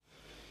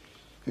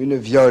Une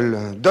viole.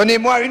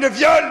 Donnez-moi une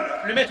viole!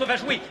 Le maître va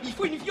jouer. Il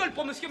faut une viole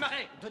pour Monsieur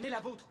Marais. Donnez la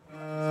vôtre.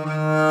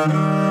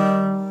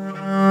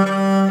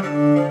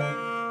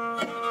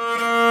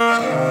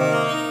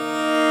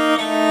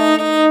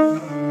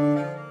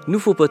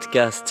 Nouveau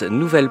podcast,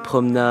 nouvelle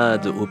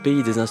promenade au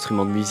pays des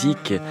instruments de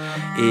musique.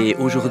 Et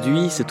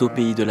aujourd'hui, c'est au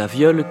pays de la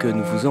viole que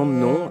nous vous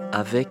emmenons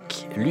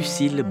avec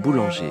Lucile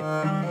Boulanger.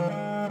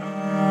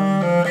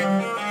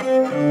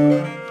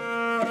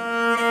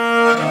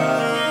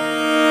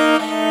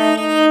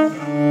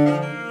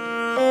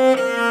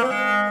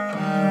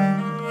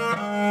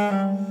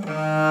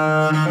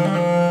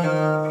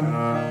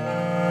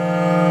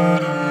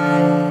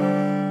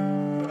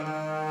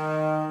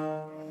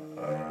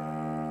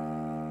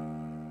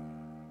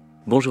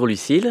 Bonjour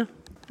Lucile.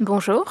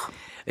 Bonjour.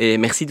 Et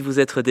merci de vous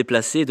être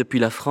déplacée depuis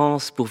la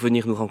France pour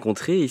venir nous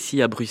rencontrer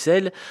ici à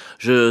Bruxelles.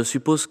 Je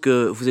suppose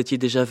que vous étiez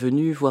déjà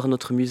venue voir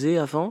notre musée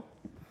avant ?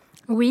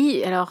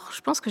 Oui, alors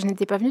je pense que je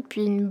n'étais pas venue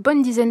depuis une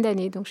bonne dizaine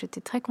d'années, donc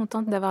j'étais très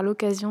contente d'avoir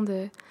l'occasion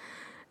de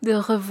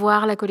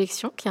revoir la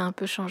collection, qui a un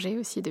peu changé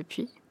aussi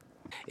depuis.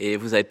 Et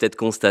vous avez peut-être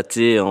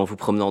constaté en vous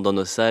promenant dans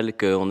nos salles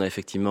qu'on a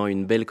effectivement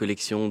une belle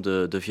collection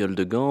de viols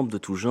de gambe de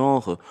tout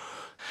genre.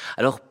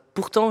 Alors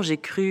pourtant, j'ai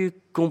cru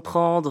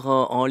comprendre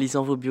en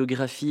lisant vos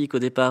biographies qu'au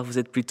départ vous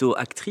êtes plutôt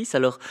actrice.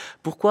 Alors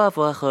pourquoi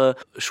avoir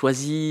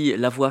choisi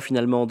la voie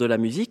finalement de la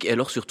musique et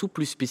alors surtout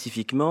plus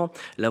spécifiquement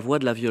la voie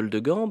de la viole de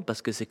gambe,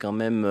 parce que c'est quand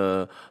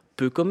même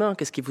peu commun.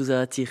 Qu'est-ce qui vous a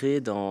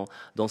attiré dans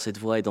cette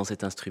voie et dans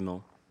cet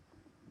instrument ?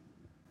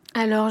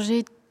 Alors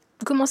j'ai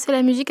commencé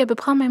la musique à peu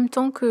près en même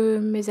temps que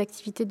mes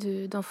activités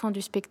d'enfant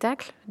du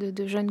spectacle,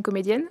 de jeune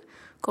comédienne,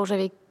 quand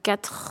j'avais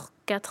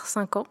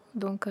 4-5 ans.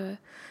 Donc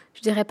je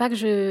dirais pas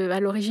que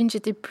à l'origine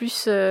j'étais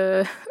plus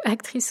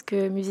actrice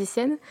que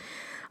musicienne.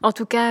 En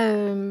tout cas,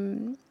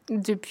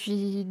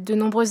 depuis de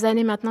nombreuses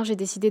années maintenant, j'ai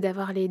décidé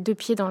d'avoir les deux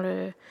pieds dans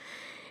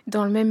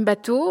le même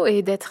bateau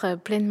et d'être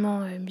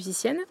pleinement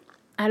musicienne.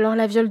 Alors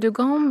la viole de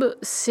gambe,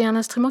 c'est un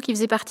instrument qui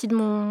faisait partie de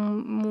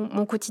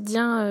mon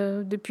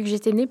quotidien depuis que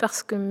j'étais née,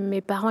 parce que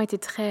mes parents étaient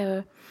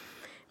très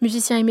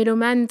musiciens et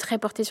mélomanes, très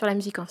portés sur la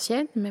musique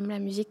ancienne, même la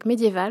musique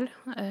médiévale.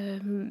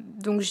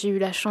 Donc j'ai eu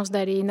la chance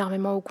d'aller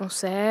énormément aux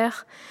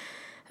concerts,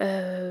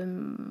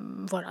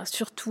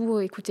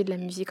 surtout écouter de la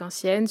musique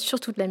ancienne,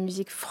 surtout de la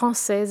musique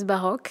française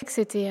baroque.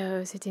 C'était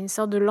une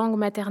sorte de langue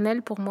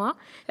maternelle pour moi.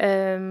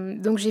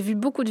 Donc j'ai vu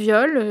beaucoup de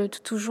viols,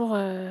 toujours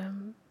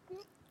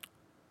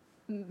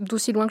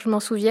d'aussi loin que je m'en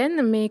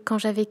souvienne, mais quand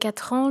j'avais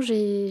 4 ans,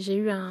 j'ai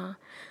eu un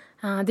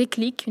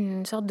déclic,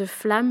 une sorte de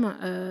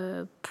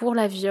flamme pour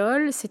la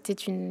viole. C'était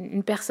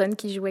une personne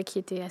qui jouait, qui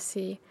était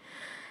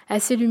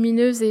assez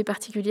lumineuse et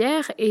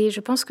particulière, et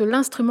je pense que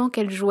l'instrument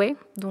qu'elle jouait,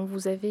 dont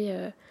vous avez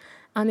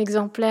un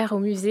exemplaire au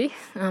musée,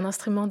 un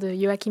instrument de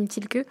Joachim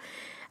Tilke,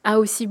 a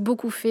aussi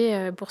beaucoup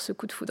fait pour ce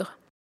coup de foudre.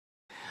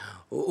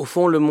 Au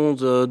fond, le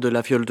monde de la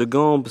viole de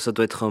gambe, ça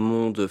doit être un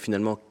monde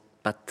finalement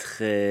pas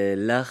très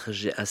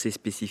large et assez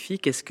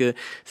spécifique. Est-ce que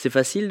c'est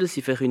facile de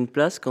s'y faire une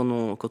place quand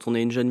on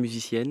est une jeune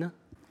musicienne ?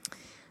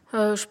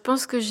 Je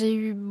pense que j'ai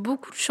eu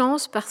beaucoup de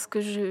chance parce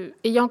que,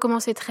 ayant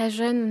commencé très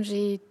jeune,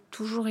 j'ai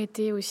toujours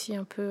été aussi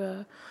un peu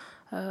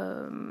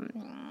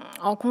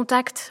en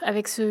contact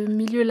avec ce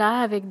milieu-là,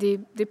 avec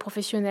des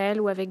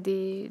professionnels ou avec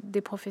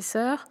des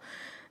professeurs.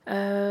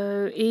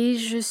 Et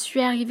je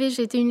suis arrivée,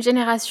 j'ai été une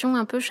génération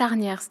un peu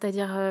charnière,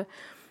 c'est-à-dire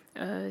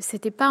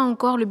c'était pas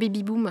encore le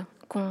baby-boom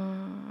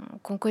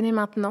qu'on connaît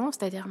maintenant,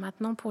 c'est-à-dire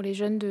maintenant pour les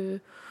jeunes de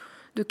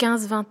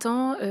 15-20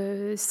 ans,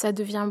 ça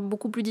devient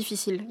beaucoup plus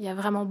difficile. Il y a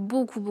vraiment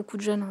beaucoup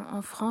de jeunes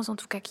en France, en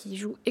tout cas, qui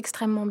jouent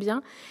extrêmement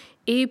bien,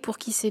 et pour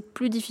qui c'est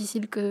plus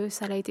difficile que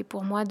ça l'a été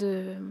pour moi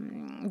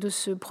de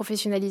se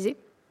professionnaliser.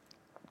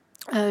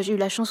 J'ai eu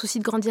la chance aussi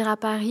de grandir à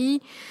Paris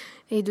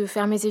et de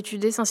faire mes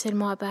études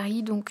essentiellement à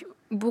Paris, donc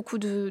beaucoup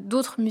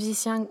d'autres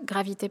musiciens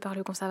gravitaient par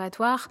le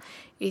conservatoire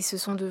et se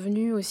sont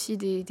devenus aussi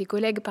des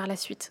collègues par la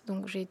suite.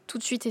 Donc j'ai tout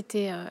de suite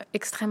été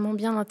extrêmement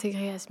bien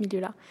intégrée à ce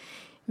milieu-là.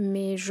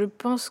 Mais je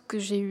pense que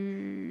j'ai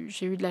eu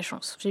de la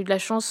chance. J'ai eu de la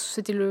chance,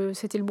 c'était le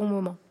bon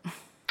moment.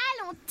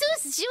 Allons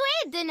tous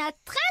jouer de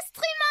notre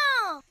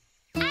instrument.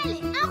 Allez,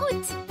 en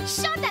route,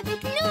 chante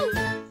avec nous.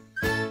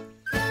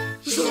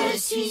 Je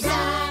suis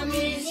un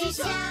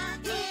musicien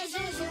et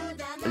je joue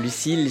d'un...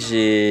 Lucile,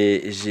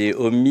 j'ai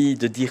omis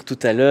de dire tout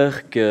à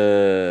l'heure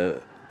que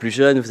plus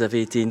jeune, vous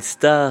avez été une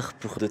star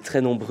pour de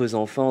très nombreux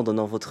enfants en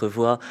donnant votre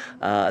voix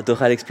à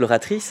Dora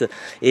l'exploratrice.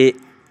 Et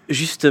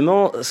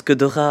justement, ce que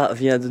Dora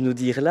vient de nous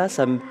dire là,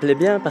 ça me plaît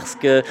bien parce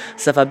que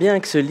ça va bien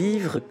avec ce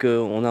livre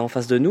qu'on a en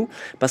face de nous,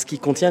 parce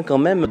qu'il contient quand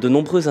même de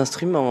nombreux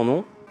instruments,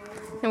 non ?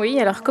 Oui,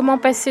 alors comment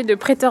passer de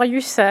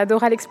Prétorius à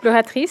Dora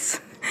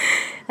l'exploratrice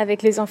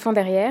avec les enfants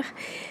derrière ?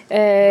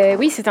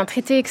 Oui, c'est un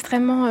traité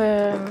extrêmement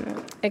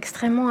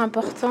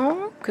important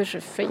que je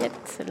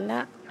feuillette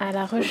là à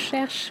la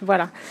recherche,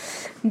 voilà,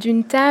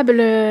 d'une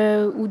table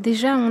où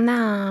déjà on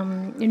a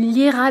une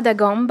lira da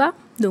gamba,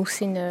 donc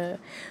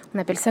on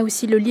appelle ça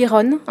aussi le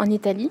liron en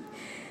Italie.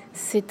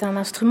 C'est un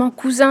instrument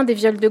cousin des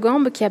viols de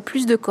gambe qui a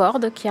plus de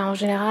cordes, qui a en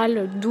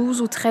général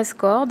 12 ou 13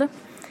 cordes.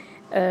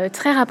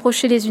 très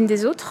rapprochées les unes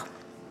des autres,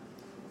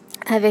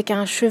 avec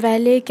un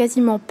chevalet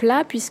quasiment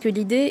plat, puisque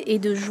l'idée est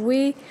de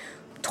jouer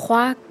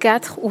 3,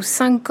 4 ou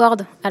 5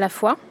 cordes à la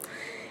fois.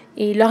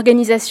 Et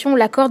l'organisation,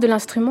 l'accord de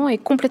l'instrument est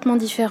complètement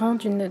différent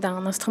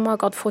d'un instrument à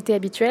cordes frottées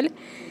habituel.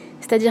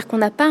 C'est-à-dire qu'on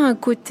n'a pas un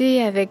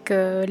côté avec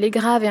les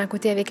graves et un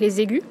côté avec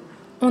les aigus.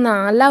 On a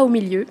un La au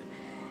milieu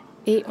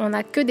et on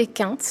n'a que des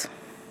quintes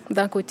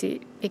d'un côté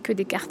et que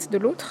des quartes de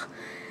l'autre.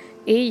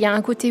 Et il y a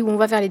un côté où on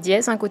va vers les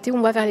dièses, un côté où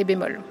on va vers les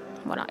bémols.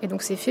 Voilà. Et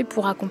donc c'est fait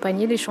pour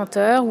accompagner les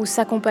chanteurs ou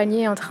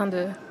s'accompagner en train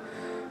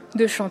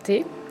de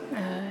chanter.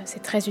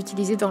 C'est très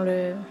utilisé dans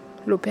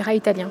l'opéra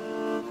italien.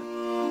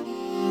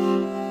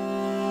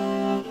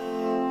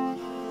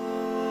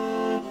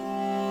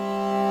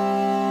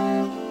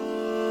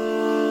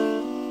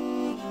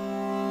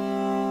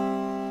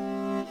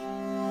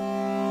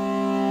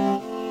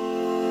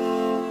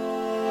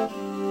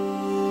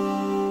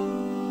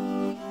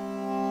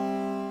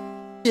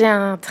 J'ai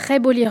un très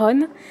beau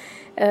lirone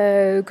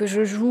que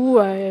je joue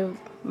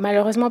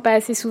malheureusement pas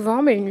assez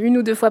souvent, mais une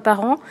ou deux fois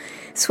par an,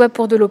 soit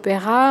pour de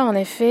l'opéra, en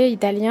effet,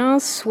 italien,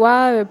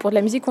 soit pour de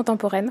la musique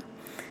contemporaine.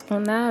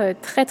 On a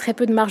très très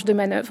peu de marge de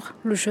manœuvre,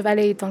 le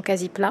chevalet étant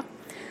quasi plat.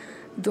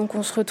 Donc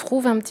on se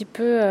retrouve un petit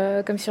peu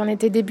comme si on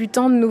était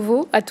débutant de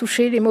nouveau, à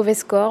toucher les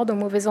mauvaises cordes, au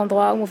mauvais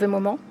endroit, au mauvais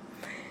moment.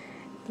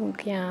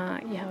 Donc il y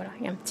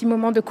a un petit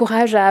moment de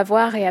courage à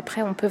avoir et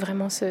après on peut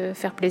vraiment se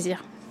faire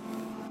plaisir.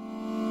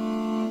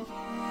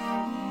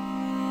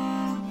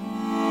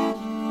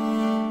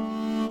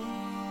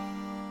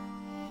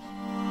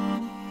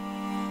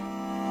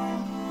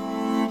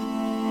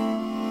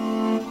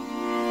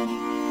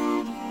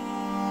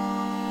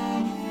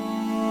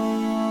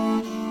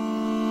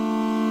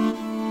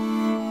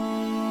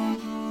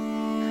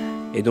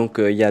 Et donc,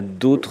 il y a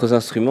d'autres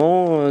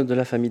instruments de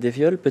la famille des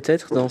viols,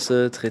 peut-être, dans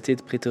ce traité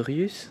de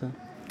Prétorius ?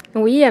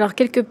 Oui, alors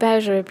quelques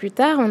pages plus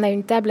tard, on a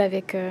une table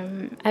avec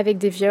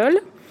des viols,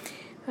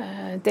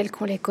 tels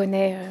qu'on les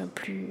connaît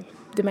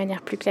de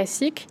manière plus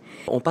classique.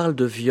 On parle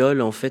de viol,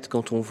 en fait,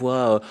 quand on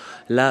voit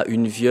là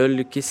une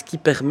viole. Qu'est-ce qui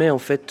permet, en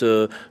fait,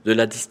 de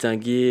la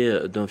distinguer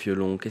d'un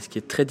violon ? Qu'est-ce qui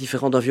est très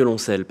différent d'un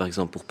violoncelle, par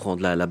exemple, pour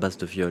prendre la base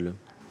de viol ?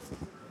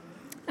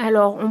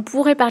 Alors, on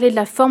pourrait parler de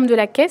la forme de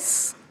la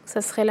caisse. Ça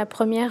serait la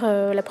première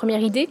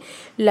idée.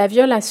 La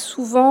viole a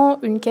souvent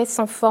une caisse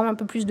en forme un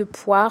peu plus de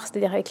poire,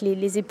 c'est-à-dire avec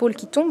les épaules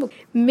qui tombent.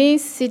 Mais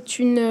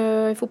il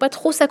ne faut pas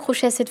trop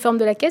s'accrocher à cette forme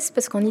de la caisse,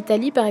 parce qu'en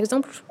Italie, par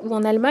exemple, ou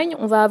en Allemagne,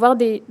 on va avoir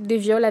des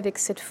viols avec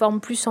cette forme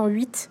plus en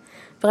 8,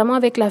 vraiment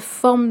avec la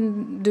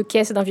forme de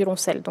caisse d'un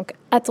violoncelle. Donc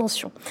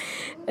attention.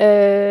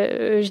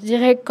 Je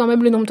dirais quand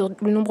même le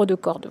nombre de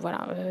cordes.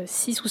 Voilà.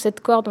 6 ou 7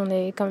 cordes, on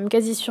est quand même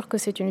quasi sûr que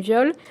c'est une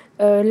viole.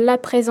 La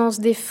présence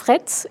des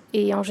frettes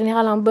est en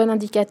général un bon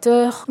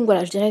indicateur. Donc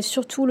voilà, je dirais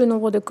surtout le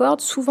nombre de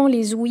cordes. Souvent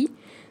les ouïes,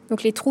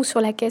 donc les trous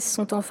sur la caisse,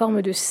 sont en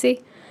forme de C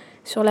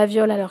sur la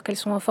viole, alors qu'elles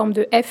sont en forme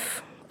de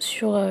F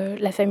sur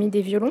la famille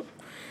des violons.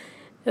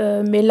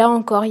 Mais là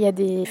encore, il y a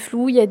des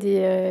flous, il y a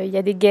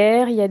des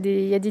guerres, il y a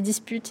des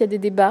disputes, il y a des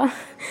débats.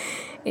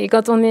 Et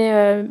quand on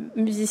est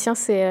musicien,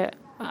 c'est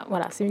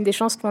une des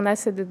chances qu'on a,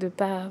 c'est de ne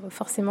pas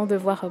forcément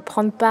devoir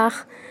prendre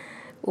part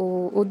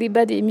au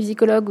débat des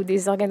musicologues ou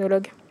des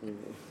organologues.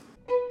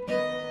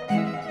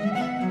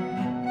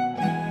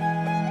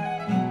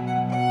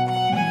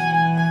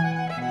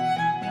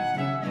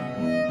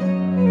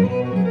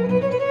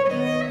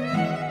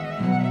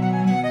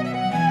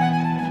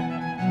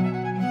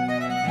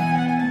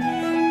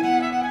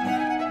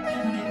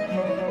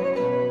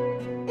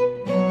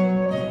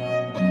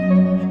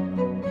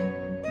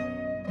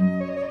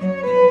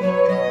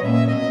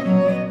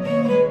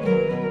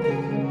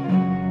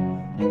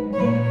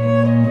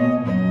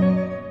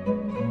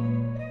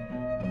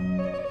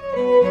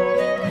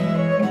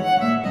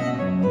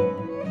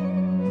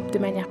 De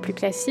manière plus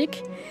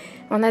classique.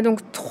 On a donc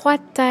 3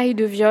 tailles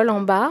de viol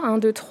en bas, 1,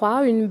 2,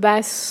 3, une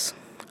basse,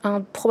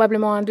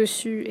 probablement un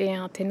dessus et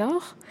un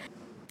ténor.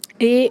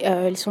 Et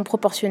ils sont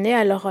proportionnés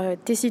à leur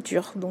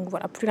tessiture. Donc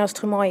voilà, plus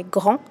l'instrument est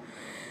grand,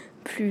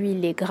 plus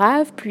il est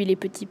grave, plus il est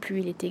petit, plus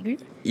il est aigu.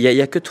 Il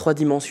y a que 3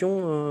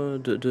 dimensions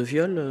de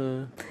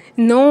viol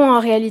Non, en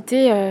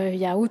réalité, il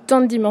y a autant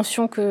de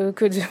dimensions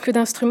que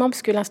d'instruments,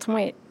 parce que l'instrument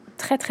est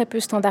très très peu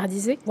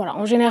standardisé. Voilà,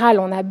 en général,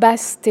 on a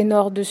basse,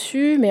 ténor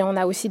dessus, mais on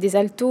a aussi des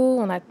altos,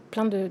 on a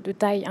plein de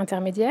tailles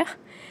intermédiaires.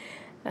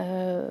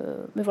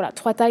 Mais voilà,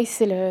 3 tailles,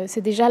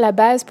 c'est déjà la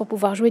base pour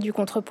pouvoir jouer du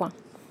contrepoint.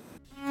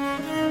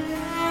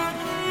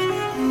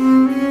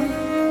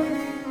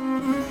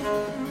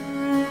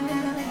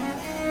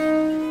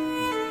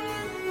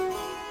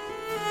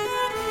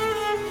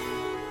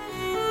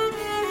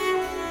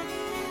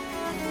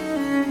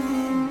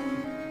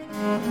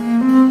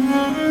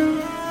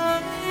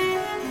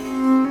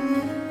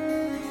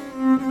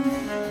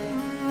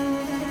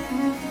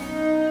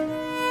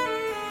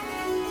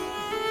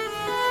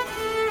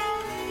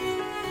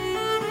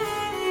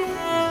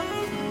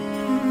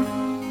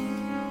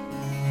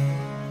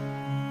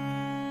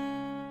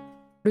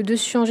 Le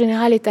dessus en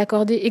général est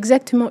accordé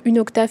exactement une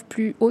octave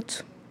plus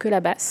haute que la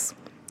basse.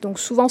 Donc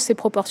souvent ces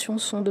proportions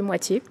sont de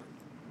moitié.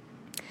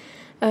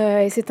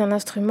 Et c'est un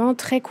instrument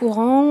très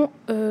courant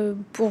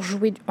pour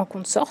jouer en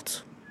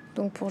consorte,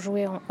 donc pour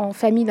jouer en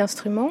famille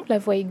d'instruments, la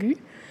voix aiguë.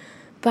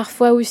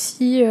 Parfois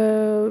aussi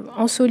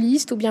en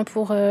soliste ou bien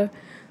pour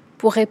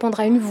répondre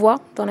à une voix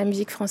dans la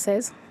musique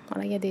française.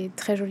 Voilà, il y a des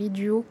très jolis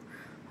duos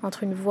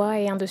entre une voix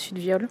et un dessus de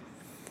viol.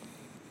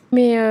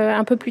 Mais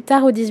un peu plus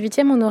tard, au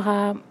XVIIIe, on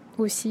aura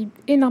aussi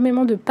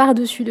énormément de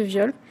par-dessus de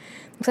viol.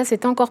 Donc ça,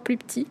 c'est encore plus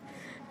petit.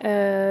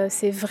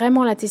 C'est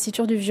vraiment la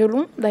tessiture du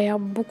violon. D'ailleurs,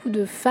 beaucoup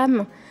de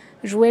femmes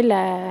jouaient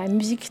la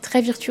musique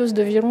très virtuose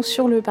de violon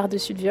sur le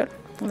par-dessus de viol.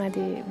 On a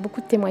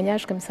beaucoup de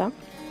témoignages comme ça.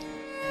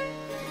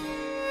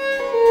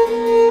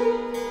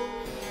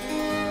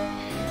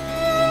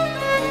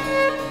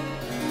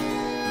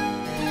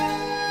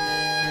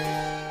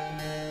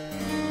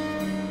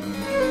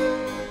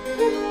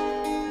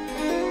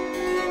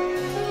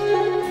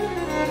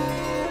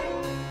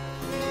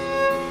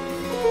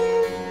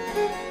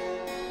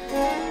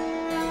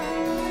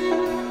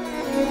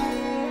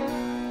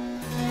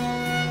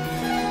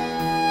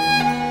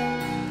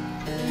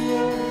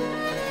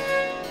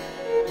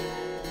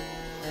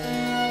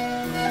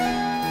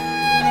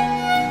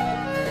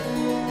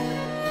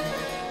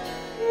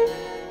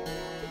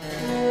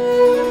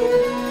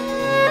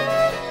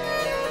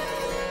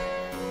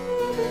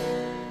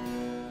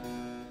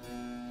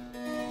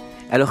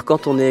 Alors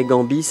quand on est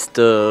gambiste,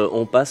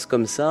 on passe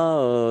comme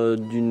ça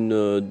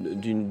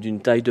d'une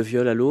taille de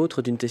viol à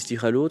l'autre, d'une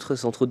tessiture à l'autre,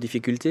 sans trop de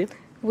difficultés?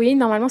 Oui,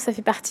 normalement, ça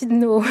fait partie de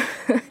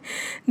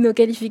nos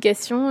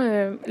qualifications.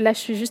 Là, je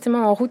suis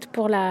justement en route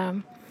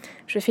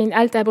Je fais une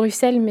halte à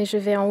Bruxelles, mais je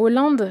vais en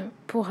Hollande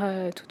pour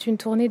toute une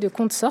tournée de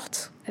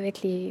consortes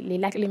avec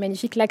les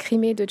magnifiques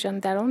lacrymés de John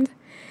Dalland.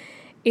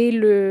 Et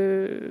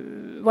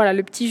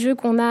le petit jeu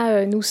qu'on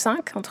a, nous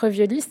 5, entre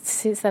violistes,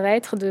 ça va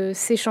être de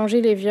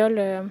s'échanger les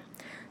viols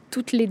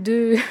toutes les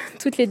deux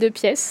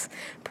pièces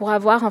pour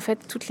avoir en fait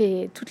toutes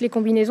les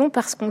combinaisons,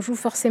 parce qu'on joue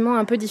forcément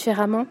un peu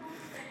différemment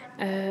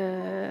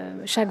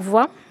chaque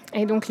voix.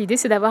 Et donc l'idée,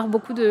 c'est d'avoir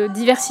beaucoup de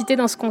diversité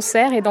dans ce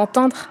concert et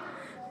d'entendre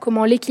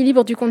comment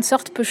l'équilibre du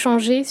consort peut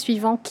changer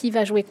suivant qui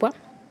va jouer quoi.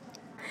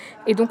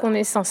 Et donc on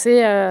est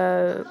censé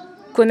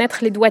connaître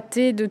les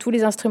doigtés de tous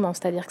les instruments,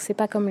 c'est-à-dire que c'est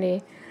pas comme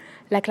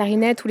la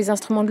clarinette ou les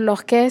instruments de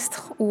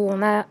l'orchestre où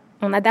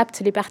on adapte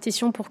les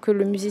partitions pour que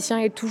le musicien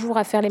ait toujours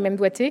à faire les mêmes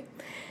doigtés.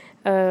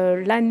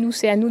 Là,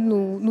 c'est à nous de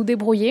nous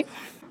débrouiller.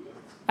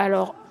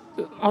 Alors,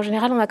 en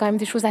général, on a quand même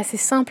des choses assez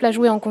simples à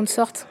jouer en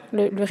consort.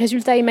 Le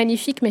résultat est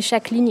magnifique, mais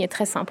chaque ligne est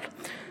très simple.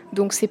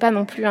 Donc, c'est pas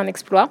non plus un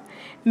exploit.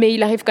 Mais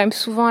il arrive quand même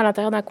souvent à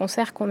l'intérieur d'un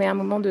concert qu'on ait un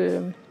moment de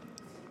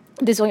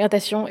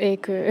désorientation et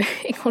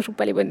qu'on joue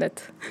pas les bonnes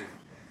notes.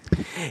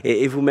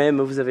 Et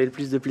vous-même, vous avez le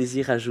plus de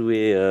plaisir à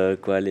jouer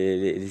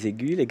les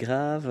aigus, les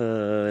graves,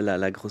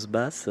 la grosse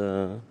basse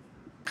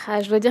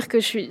Je dois dire que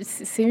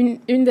c'est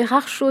une des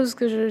rares choses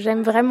que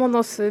j'aime vraiment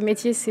dans ce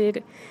métier,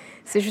 c'est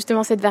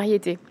justement cette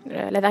variété,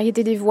 la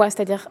variété des voix,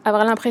 c'est-à-dire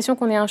avoir l'impression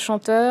qu'on est un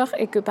chanteur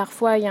et que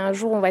parfois il y a un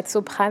jour on va être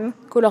soprane,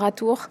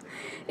 coloratour,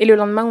 et le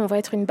lendemain on va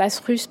être une basse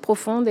russe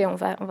profonde et on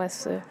va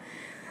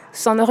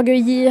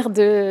s'enorgueillir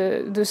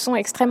de sons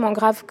extrêmement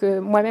graves que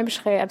moi-même je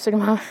serais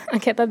absolument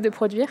incapable de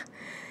produire.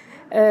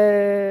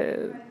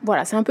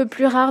 C'est un peu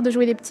plus rare de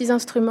jouer des petits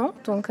instruments,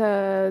 donc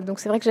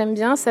c'est vrai que j'aime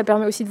bien, ça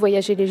permet aussi de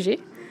voyager léger,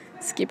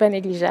 ce qui n'est pas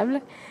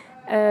négligeable.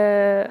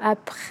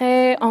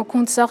 Après, en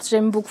consort,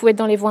 j'aime beaucoup être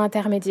dans les voix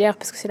intermédiaires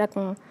parce que c'est là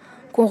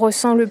qu'on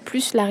ressent le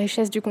plus la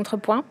richesse du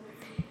contrepoint.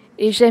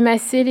 Et j'aime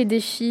assez les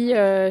défis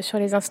sur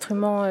les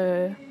instruments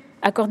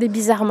accordés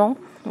bizarrement.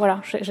 Voilà,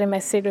 j'aime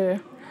assez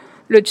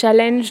le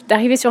challenge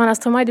d'arriver sur un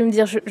instrument et de me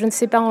dire je ne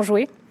sais pas en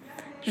jouer,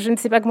 je ne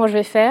sais pas comment je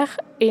vais faire,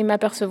 et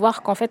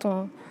m'apercevoir qu'en fait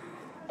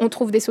on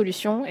trouve des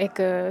solutions et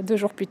que 2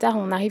 jours plus tard,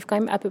 on arrive quand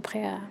même à peu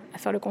près à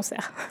faire le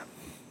concert.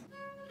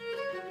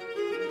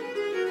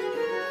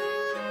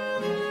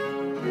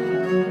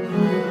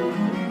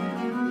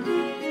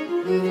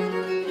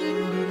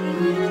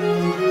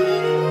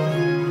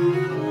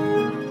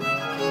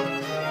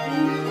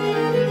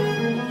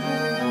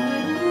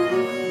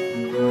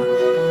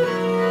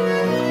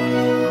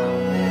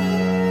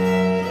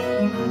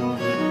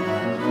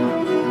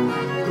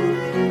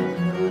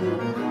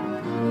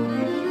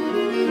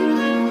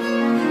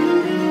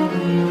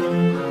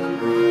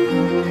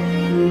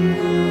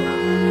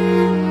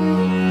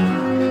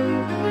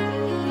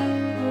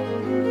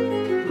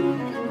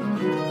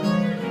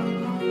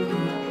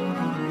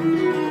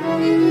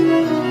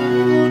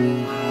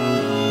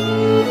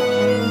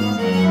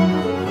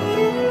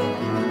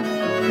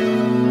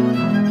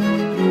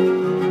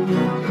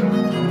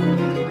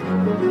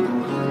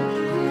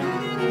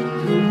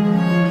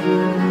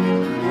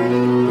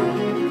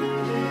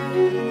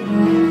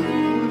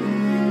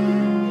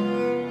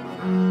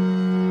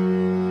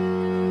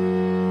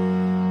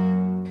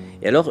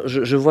 Et alors,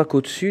 je vois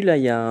qu'au-dessus, là,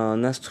 il y a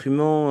un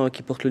instrument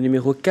qui porte le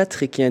numéro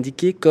 4 et qui est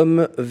indiqué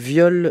comme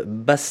viol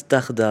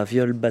bastarda,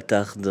 viol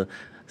bâtarde.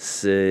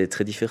 C'est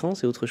très différent,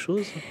 c'est autre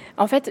chose?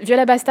 En fait,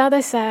 viola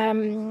bastarda, ça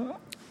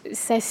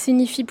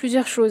signifie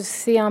plusieurs choses.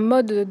 C'est un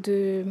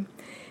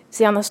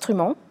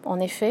instrument, en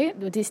effet,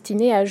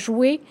 destiné à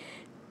jouer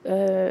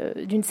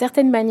d'une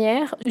certaine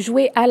manière,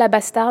 jouer à la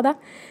bastarda,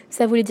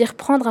 ça voulait dire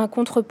prendre un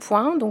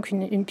contrepoint, donc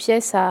une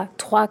pièce à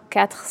 3,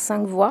 4,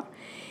 5 voix,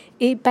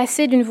 et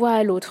passer d'une voix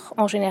à l'autre,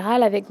 en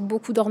général avec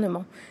beaucoup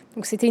d'ornements.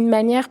 Donc c'était une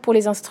manière pour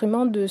les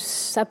instruments de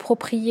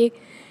s'approprier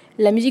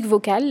la musique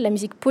vocale, la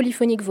musique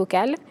polyphonique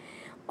vocale,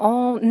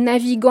 en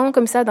naviguant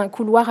comme ça d'un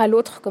couloir à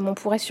l'autre, comme on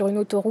pourrait sur une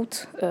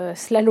autoroute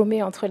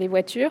slalomer entre les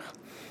voitures.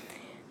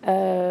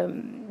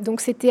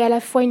 Donc c'était à la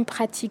fois une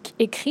pratique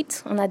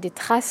écrite, on a des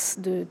traces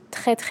de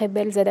très très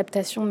belles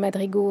adaptations de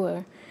madrigaux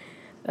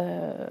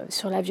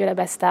sur la viola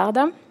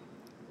bastarda,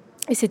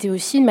 et c'était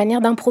aussi une manière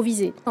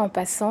d'improviser en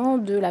passant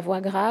de la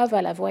voix grave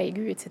à la voix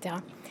aiguë, etc.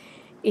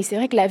 Et c'est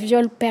vrai que la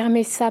viole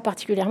permet ça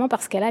particulièrement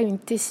parce qu'elle a une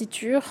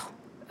tessiture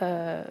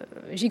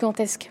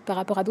gigantesque par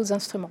rapport à d'autres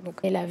instruments.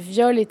 Et la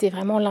viole était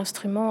vraiment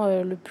l'instrument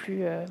le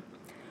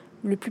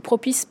plus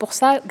propice pour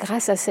ça,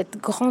 grâce à cette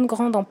grande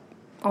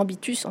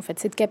ambitus, en fait,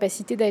 cette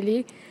capacité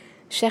d'aller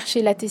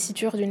chercher la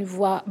tessiture d'une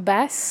voix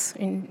basse,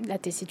 la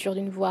tessiture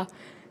d'une voix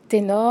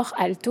ténor,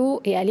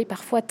 alto, et aller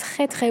parfois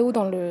très très haut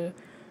dans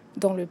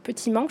le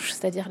petit manche,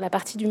 c'est-à-dire la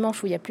partie du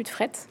manche où il n'y a plus de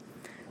frettes,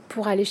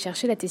 pour aller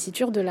chercher la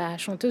tessiture de la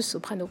chanteuse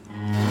soprano.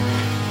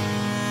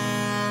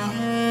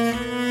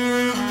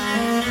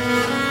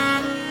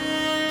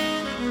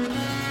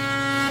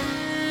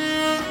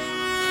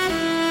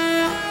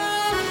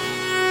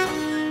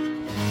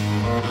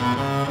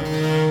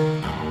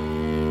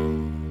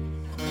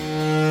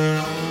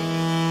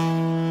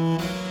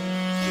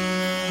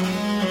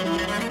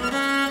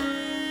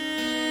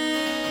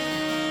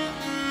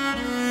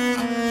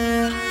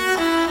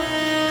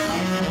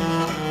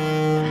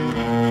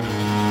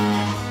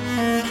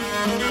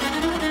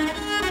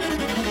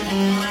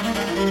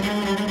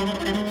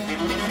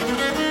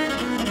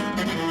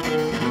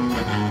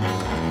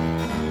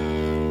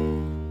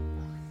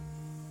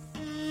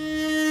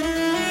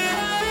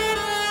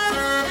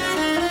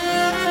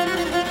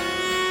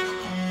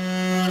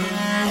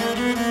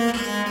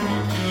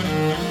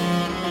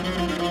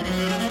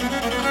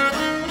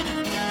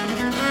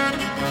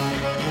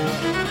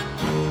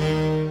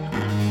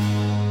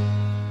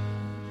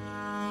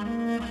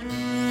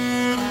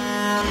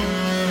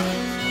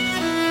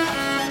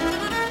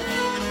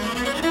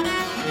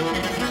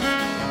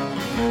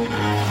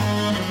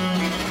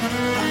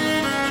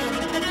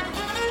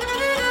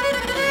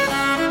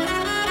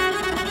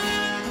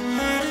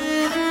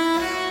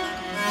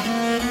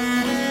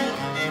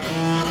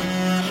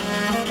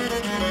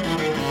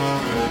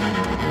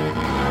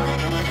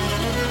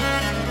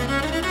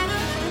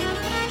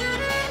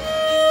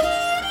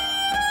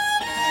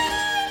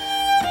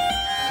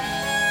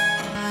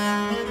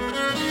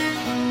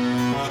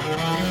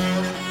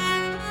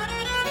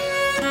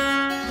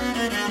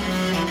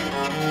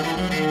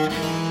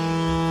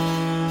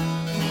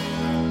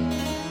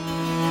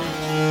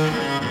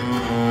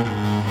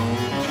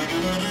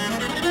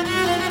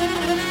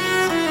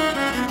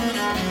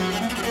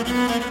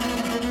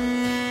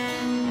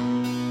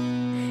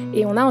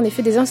 Et on a en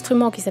effet des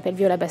instruments qui s'appellent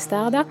viola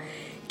bastarda,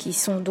 qui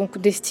sont donc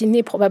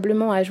destinés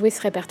probablement à jouer ce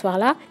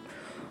répertoire-là.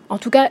 En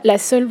tout cas, la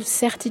seule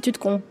certitude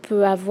qu'on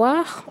peut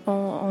avoir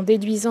en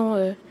déduisant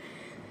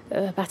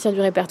à partir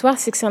du répertoire,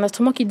 c'est que c'est un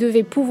instrument qui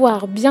devait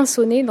pouvoir bien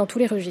sonner dans tous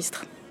les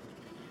registres.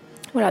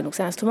 Voilà, donc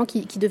c'est un instrument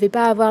qui ne devait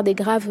pas avoir des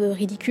graves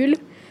ridicules,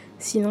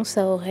 sinon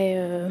ça aurait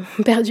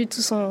perdu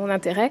tout son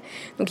intérêt.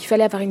 Donc il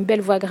fallait avoir une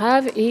belle voix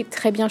grave et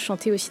très bien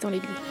chanter aussi dans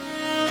l'aigu.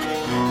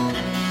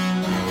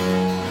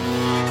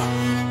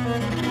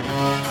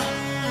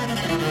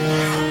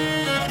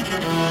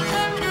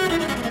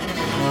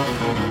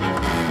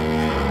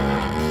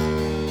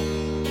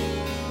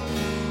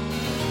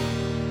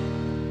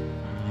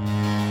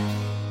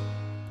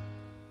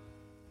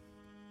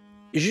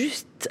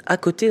 Juste à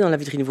côté, dans la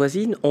vitrine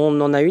voisine,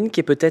 on en a une qui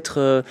est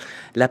peut-être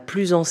la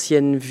plus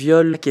ancienne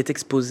viole qui est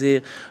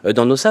exposée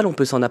dans nos salles. On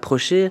peut s'en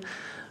approcher.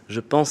 Je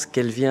pense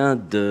qu'elle vient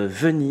de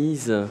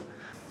Venise.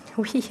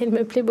 Oui, elle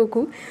me plaît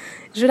beaucoup.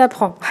 Je la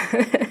prends.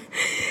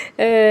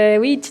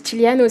 Oui,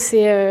 Titiliano,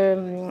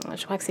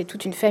 je crois que c'est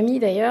toute une famille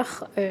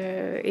d'ailleurs.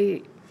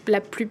 Et la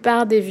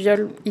plupart des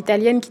violes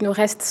italiennes qui nous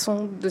restent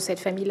sont de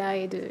cette famille-là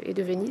et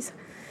de Venise.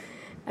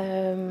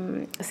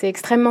 C'est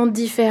extrêmement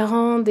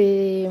différent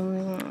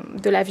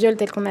de la viole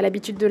telle qu'on a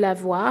l'habitude de la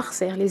voir.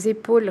 C'est-à-dire les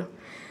épaules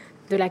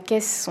de la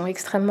caisse sont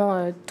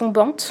extrêmement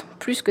tombantes,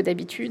 plus que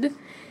d'habitude.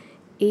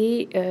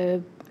 Et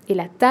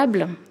la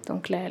table,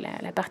 donc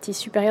la partie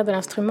supérieure de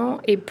l'instrument,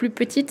 est plus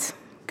petite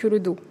que le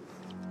dos.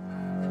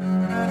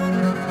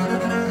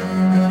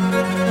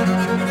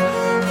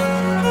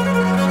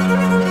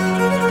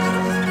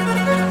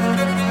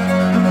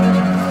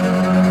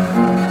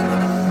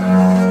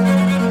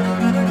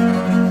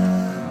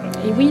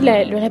 Oui,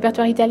 le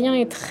répertoire italien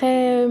est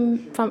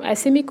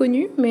assez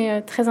méconnu,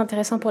 mais très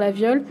intéressant pour la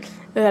viole.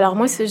 Alors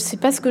moi, c'est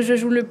pas ce que je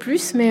joue le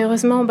plus, mais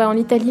heureusement, en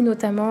Italie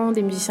notamment,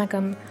 des musiciens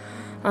comme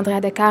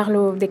Andrea De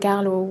Carlo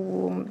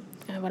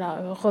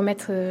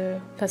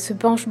se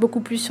penchent beaucoup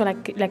plus sur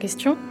la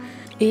question.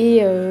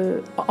 Et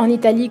en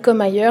Italie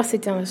comme ailleurs,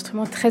 c'était un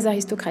instrument très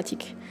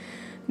aristocratique.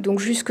 Donc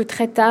jusque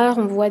très tard,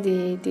 on voit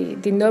des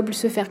nobles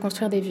se faire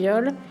construire des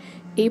viols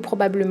et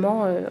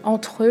probablement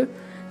entre eux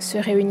se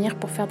réunir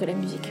pour faire de la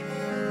musique.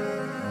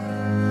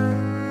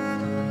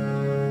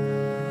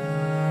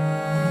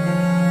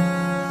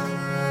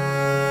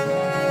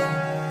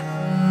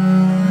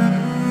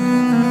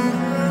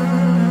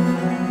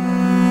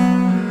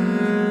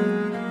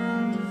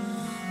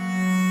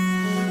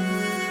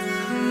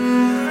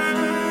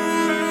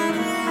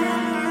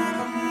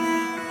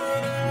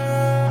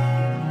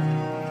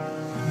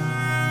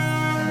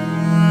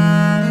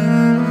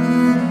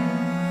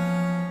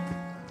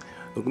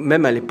 Donc,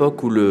 même à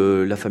l'époque où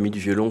la famille du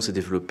violon s'est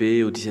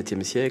développée, au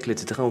XVIIe siècle,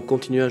 etc., on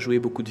continue à jouer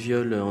beaucoup de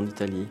viols en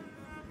Italie.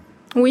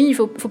 Oui, il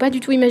faut pas du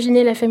tout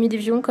imaginer la famille des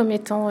violons comme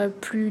étant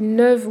plus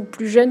neuve ou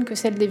plus jeune que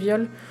celle des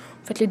viols.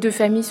 En fait, les deux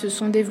familles se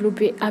sont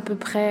développées à peu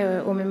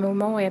près au même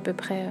moment et à peu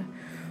près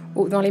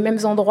dans les mêmes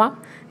endroits.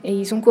 Et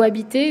ils ont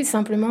cohabité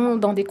simplement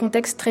dans des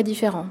contextes très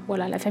différents.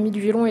 Voilà, la famille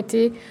du violon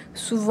était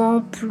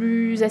souvent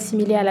plus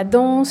assimilée à la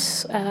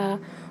danse,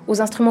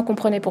 aux instruments qu'on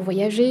prenait pour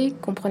voyager,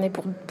 qu'on prenait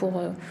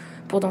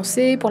pour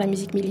danser, pour la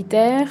musique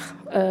militaire,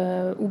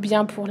 ou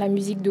bien pour la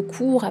musique de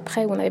cour,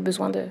 après, où on avait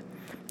besoin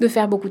de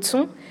faire beaucoup de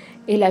sons.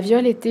 Et la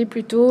viole était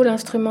plutôt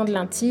l'instrument de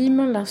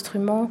l'intime,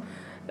 l'instrument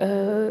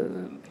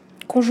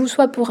qu'on joue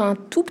soit pour un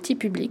tout petit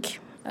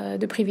public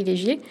de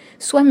privilégiés,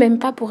 soit même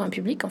pas pour un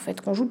public, en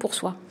fait, qu'on joue pour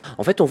soi.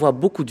 En fait, on voit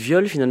beaucoup de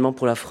viols, finalement,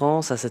 pour la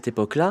France à cette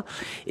époque-là.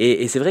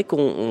 Et c'est vrai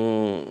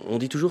qu'on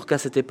dit toujours qu'à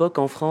cette époque,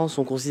 en France,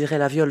 on considérait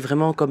la viole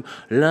vraiment comme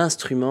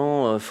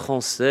l'instrument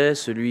français,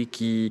 celui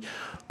qui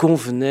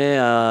convenait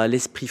à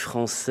l'esprit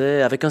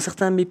français, avec un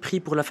certain mépris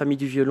pour la famille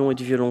du violon et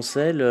du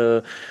violoncelle.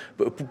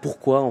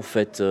 Pourquoi, en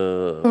fait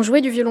On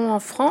jouait du violon en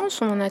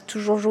France, on en a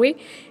toujours joué,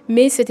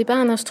 mais c'était pas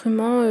un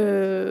instrument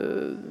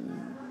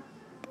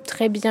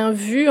très bien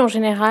vu en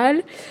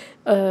général,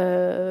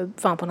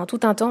 pendant tout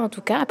un temps en tout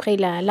cas. Après,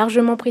 il a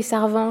largement pris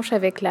sa revanche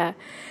avec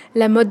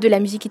la mode de la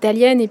musique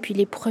italienne et puis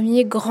les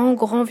premiers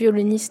grands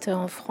violonistes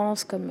en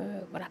France comme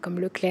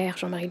Leclerc,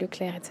 Jean-Marie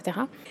Leclerc, etc.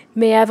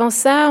 Mais avant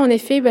ça, en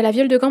effet, la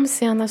viole de gambe,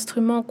 c'est un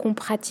instrument qu'on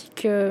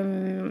pratique,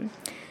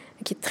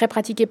 qui est très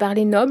pratiqué par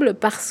les nobles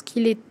parce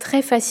qu'il est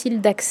très facile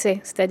d'accès.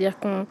 C'est-à-dire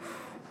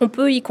qu'on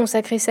peut y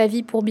consacrer sa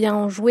vie pour bien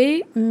en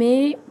jouer,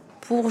 mais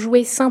pour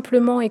jouer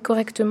simplement et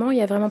correctement, il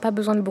n'y a vraiment pas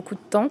besoin de beaucoup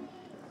de temps,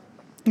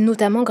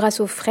 notamment grâce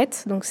aux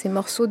frettes, donc ces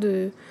morceaux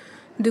de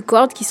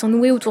cordes qui sont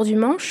noués autour du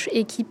manche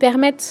et qui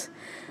permettent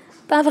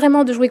pas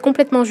vraiment de jouer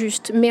complètement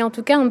juste, mais en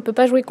tout cas, on ne peut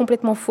pas jouer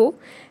complètement faux,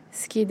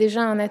 ce qui est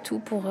déjà un atout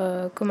pour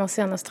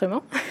commencer un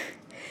instrument.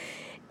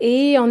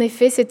 Et en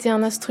effet, c'était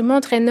un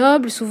instrument très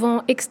noble,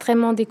 souvent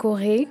extrêmement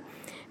décoré.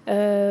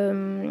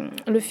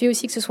 Le fait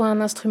aussi que ce soit un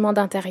instrument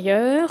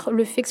d'intérieur,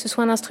 le fait que ce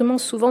soit un instrument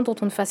souvent dont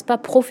on ne fasse pas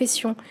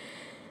profession.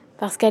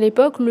 Parce qu'à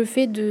l'époque, le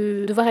fait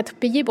de devoir être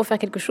payé pour faire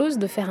quelque chose,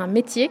 de faire un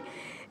métier,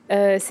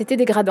 c'était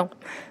dégradant.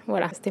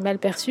 Voilà, c'était mal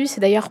perçu. C'est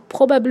d'ailleurs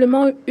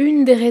probablement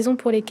une des raisons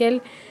pour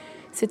lesquelles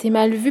c'était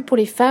mal vu pour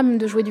les femmes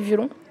de jouer du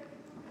violon.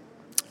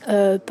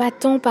 Pas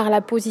tant par la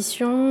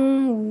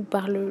position ou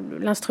par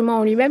l'instrument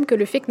en lui-même que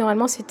le fait que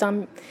normalement c'est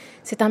un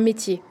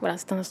métier. Voilà,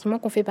 c'est un instrument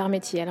qu'on fait par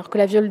métier. Alors que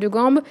la viole de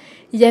gambe,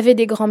 il y avait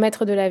des grands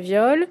maîtres de la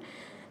viole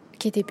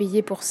qui étaient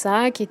payés pour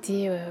ça, qui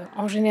étaient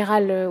en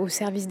général au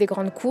service des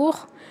grandes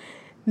cours.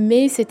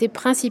 Mais c'était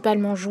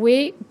principalement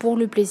joué pour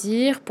le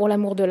plaisir, pour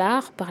l'amour de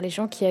l'art, par les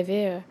gens qui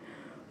avaient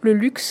le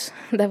luxe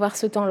d'avoir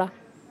ce temps-là.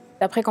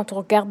 Après, quand on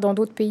regarde dans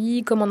d'autres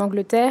pays, comme en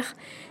Angleterre,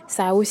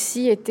 ça a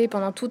aussi été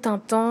pendant tout un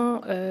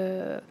temps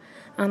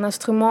un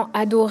instrument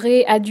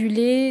adoré,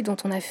 adulé, dont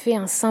on a fait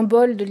un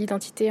symbole de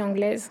l'identité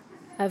anglaise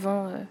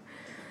avant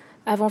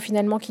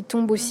finalement qu'il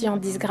tombe aussi en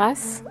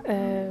disgrâce.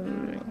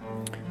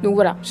 Donc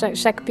voilà,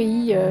 chaque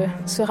pays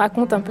se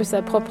raconte un peu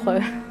sa propre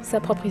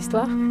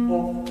histoire.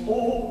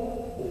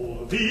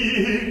 The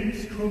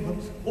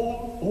instruments,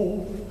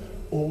 all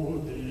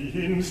the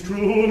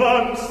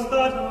instruments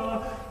that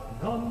are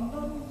none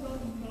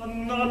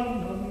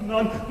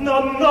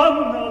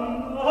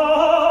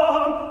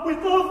with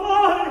the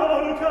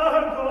viol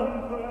can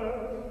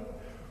compare.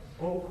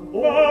 Oh,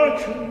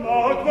 mark,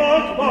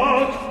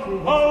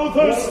 how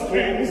the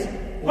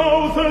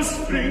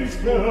strings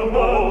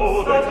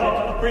will that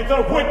are with the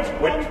wet,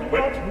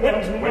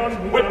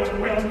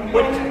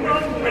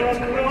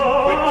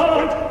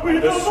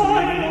 with the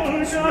sweet.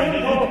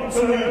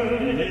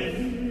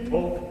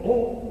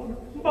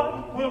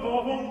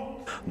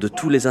 De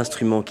tous les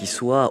instruments qui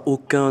soient,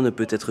 aucun ne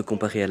peut être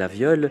comparé à la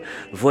viole.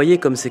 Voyez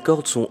comme ces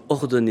cordes sont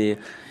ordonnées.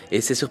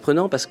 Et c'est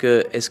surprenant parce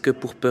que, est-ce que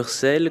pour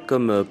Purcell,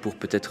 comme pour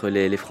peut-être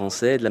les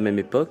Français de la même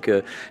époque,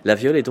 la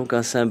viole est donc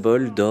un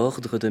symbole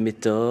d'ordre, de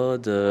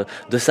méthode,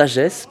 de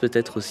sagesse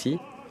peut-être aussi ?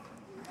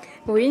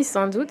 Oui,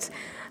 sans doute.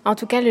 En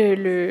tout cas,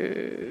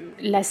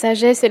 la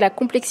sagesse et la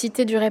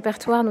complexité du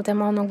répertoire,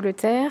 notamment en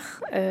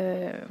Angleterre,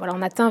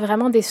 on atteint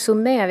vraiment des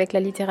sommets avec la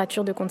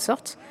littérature de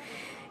consort.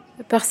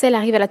 Purcell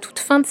arrive à la toute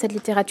fin de cette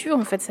littérature.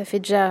 En fait, ça fait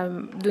déjà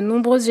de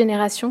nombreuses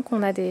générations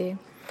qu'on a des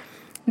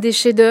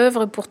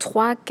chefs-d'œuvre pour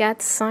 3,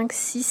 4, 5,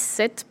 6,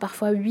 7,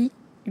 parfois 8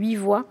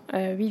 voix,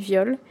 8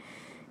 viols.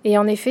 Et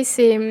en effet,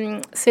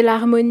 c'est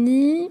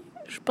l'harmonie.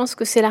 Je pense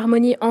que c'est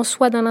l'harmonie en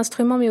soi d'un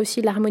instrument, mais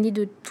aussi l'harmonie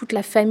de toute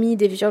la famille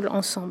des viols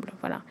ensemble.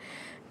 Voilà.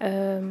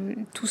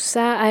 Tout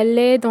ça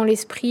allait dans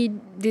l'esprit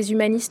des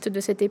humanistes de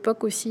cette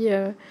époque aussi,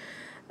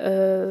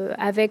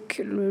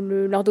 avec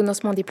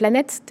l'ordonnancement des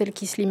planètes tel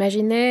qu'ils se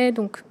l'imaginaient.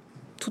 Donc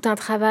tout un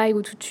travail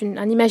ou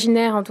un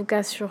imaginaire en tout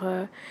cas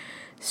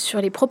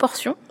sur les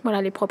proportions,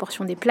 voilà, les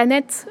proportions des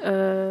planètes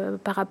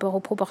par rapport aux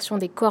proportions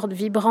des cordes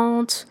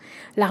vibrantes,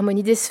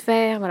 l'harmonie des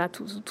sphères, voilà,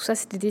 tout ça,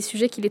 c'était des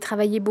sujets qui les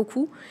travaillaient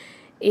beaucoup.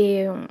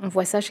 Et on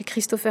voit ça chez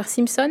Christopher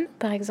Simpson,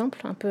 par exemple,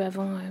 un peu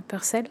avant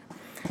Purcell.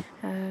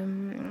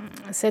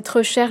 Cette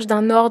recherche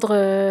d'un ordre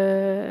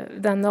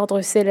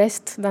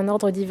céleste, d'un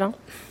ordre divin.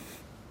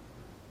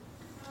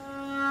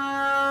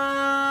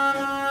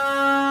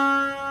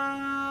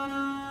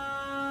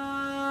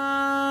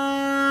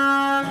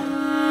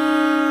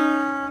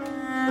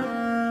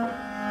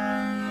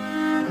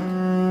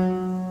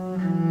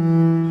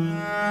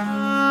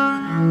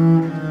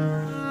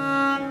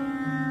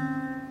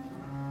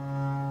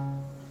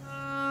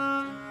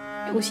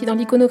 Aussi dans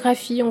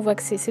l'iconographie, on voit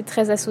que c'est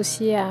très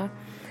associé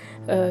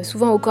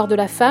souvent au corps de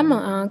la femme, à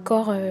un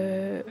corps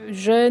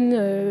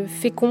jeune,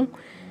 fécond,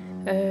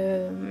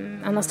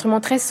 un instrument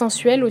très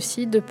sensuel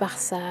aussi, de par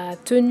sa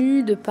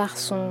tenue, de par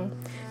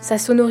sa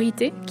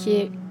sonorité, qui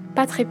est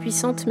pas très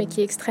puissante, mais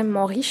qui est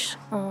extrêmement riche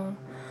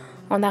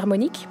en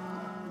harmonique.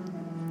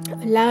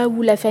 Là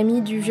où la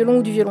famille du violon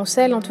ou du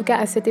violoncelle, en tout cas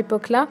à cette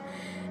époque-là,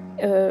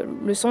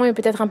 le son est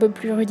peut-être un peu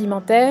plus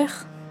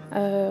rudimentaire.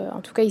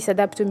 En tout cas, il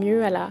s'adapte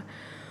mieux à la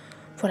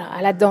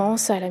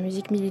danse, à la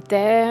musique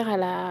militaire,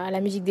 à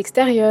la musique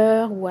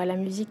d'extérieur ou à la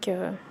musique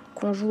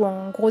qu'on joue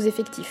en gros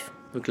effectifs.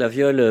 Donc la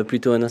viole,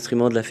 plutôt un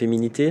instrument de la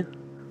féminité ?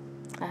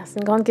 C'est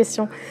une grande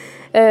question.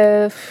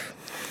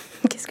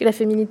 Qu'est-ce que la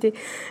féminité ?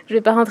 Je ne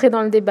vais pas rentrer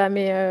dans le débat,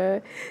 mais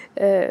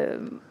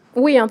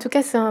oui, en tout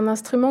cas, c'est un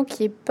instrument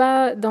qui n'est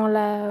pas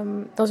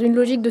dans une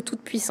logique de toute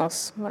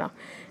puissance. Voilà.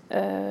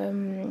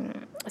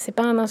 C'est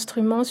pas un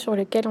instrument sur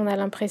lequel on a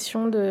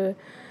l'impression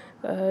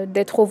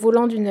d'être au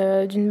volant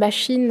d'une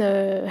machine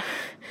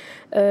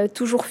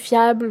toujours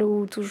fiable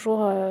ou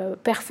toujours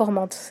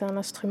performante. C'est un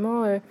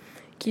instrument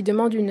qui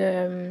demande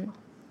une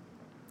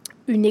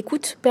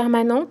écoute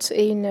permanente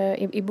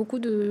et beaucoup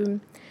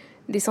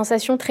des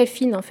sensations très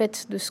fines en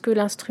fait, de ce que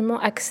l'instrument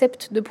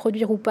accepte de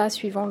produire ou pas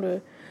suivant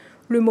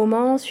le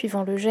moment,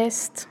 suivant le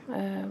geste.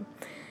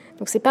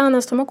 Donc c'est pas un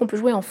instrument qu'on peut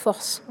jouer en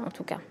force en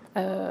tout cas.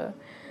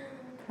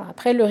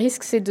 Après, le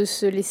risque, c'est de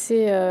se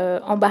laisser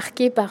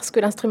embarquer par ce que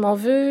l'instrument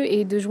veut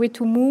et de jouer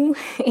tout mou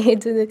et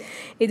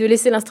de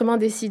laisser l'instrument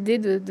décider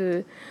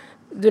de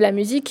la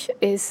musique.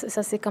 Et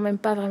ça, c'est quand même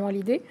pas vraiment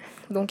l'idée.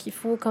 Donc, il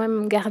faut quand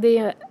même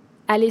garder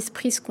à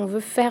l'esprit ce qu'on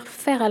veut faire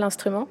à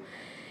l'instrument,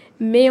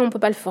 mais on peut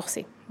pas le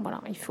forcer.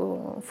 Voilà, il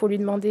faut lui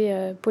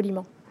demander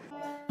poliment.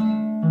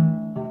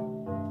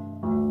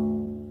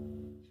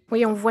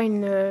 Oui, on voit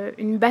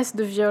une basse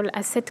de viol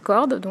à 7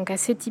 cordes, donc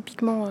assez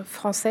typiquement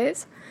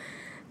française.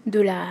 De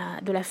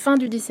la fin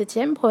du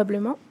XVIIe,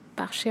 probablement,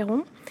 par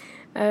Chéron.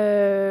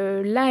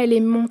 Là, elle est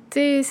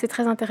montée, c'est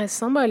très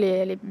intéressant, elle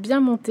est bien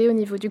montée au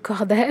niveau du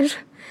cordage.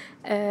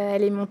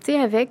 Elle est montée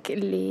avec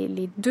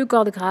les 2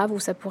 cordes graves, ou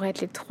ça pourrait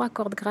être les 3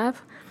 cordes graves,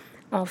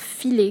 en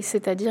filet,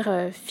 c'est-à-dire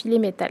filet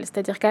métal.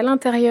 C'est-à-dire qu'à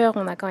l'intérieur,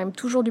 on a quand même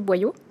toujours du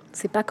boyau.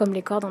 C'est pas comme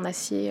les cordes en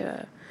acier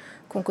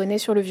qu'on connaît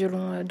sur le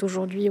violon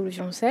d'aujourd'hui ou le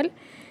violoncelle.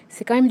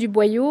 C'est quand même du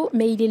boyau,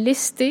 mais il est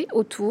lesté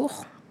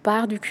autour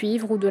par du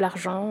cuivre ou de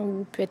l'argent,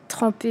 ou peut être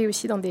trempé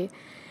aussi dans des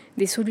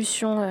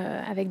solutions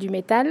avec du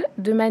métal,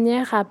 de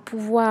manière à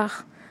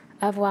pouvoir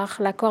avoir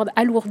la corde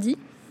alourdie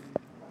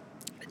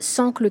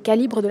sans que le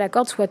calibre de la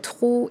corde soit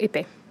trop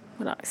épais.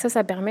 Voilà.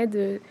 Ça permet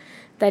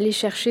d'aller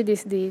chercher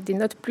des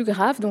notes plus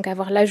graves, donc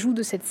avoir l'ajout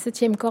de cette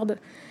 7e corde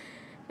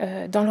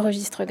dans le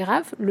registre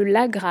grave, le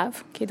La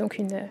grave, qui est donc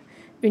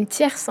une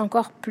tierce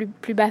encore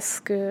plus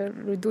basse que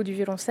le Do du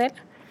violoncelle.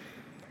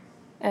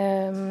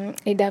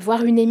 Et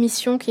d'avoir une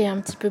émission qui est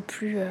un petit peu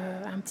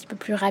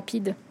plus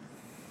rapide.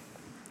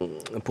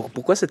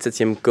 Pourquoi cette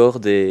 7e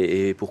corde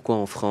et pourquoi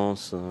en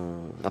France ?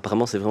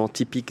 Apparemment, c'est vraiment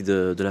typique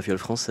de la viole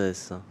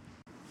française.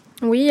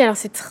 Oui, alors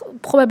c'est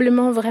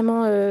probablement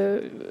vraiment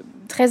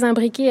très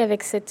imbriqué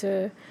avec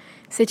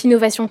cette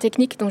innovation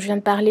technique dont je viens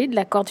de parler, de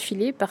la corde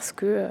filée, parce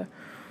que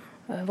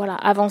voilà,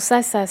 avant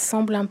ça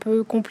semble un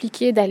peu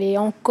compliqué d'aller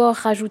encore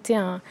rajouter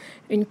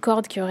une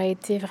corde qui aurait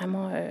été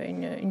vraiment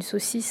une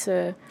saucisse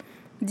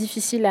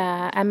difficile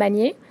à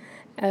manier.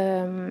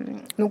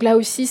 Donc là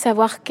aussi,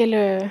 savoir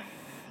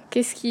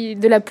qu'est-ce qui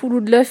de la poule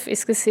ou de l'œuf,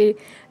 est-ce que c'est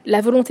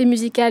la volonté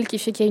musicale qui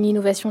fait qu'il y a une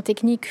innovation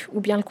technique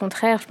ou bien le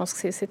contraire? Je pense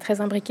que c'est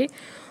très imbriqué.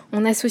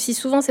 On associe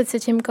souvent cette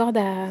 7e corde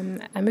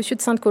à Monsieur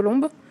de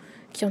Sainte-Colombe,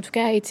 qui en tout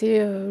cas a été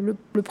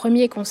le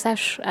premier qu'on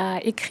sache à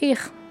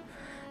écrire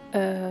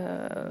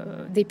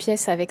des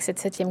pièces avec cette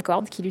 7e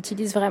corde, qu'il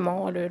utilise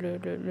vraiment,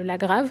 le La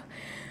grave.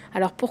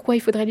 Alors pourquoi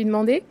il faudrait lui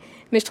demander?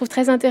 Mais je trouve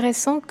très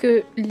intéressant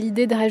que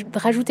l'idée de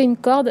rajouter une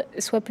corde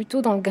soit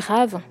plutôt dans le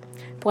grave,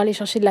 pour aller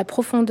chercher de la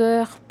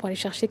profondeur, pour aller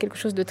chercher quelque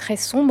chose de très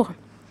sombre,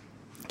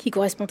 qui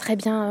correspond très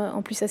bien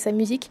en plus à sa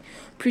musique,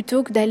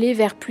 plutôt que d'aller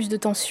vers plus de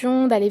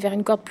tension, d'aller vers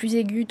une corde plus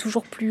aiguë,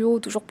 toujours plus haut,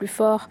 toujours plus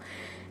fort.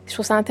 Je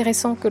trouve ça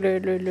intéressant que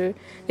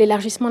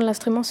l'élargissement de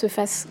l'instrument se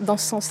fasse dans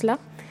ce sens-là.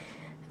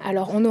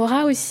 Alors on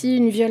aura aussi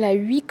une viole à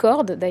 8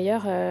 cordes,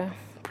 d'ailleurs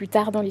plus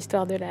tard dans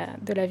l'histoire de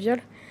la viole,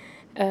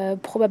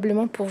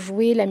 probablement pour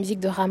jouer la musique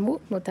de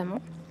Rameau notamment.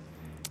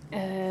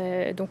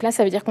 Donc là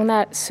ça veut dire qu'on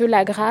a ce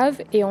La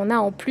grave et on a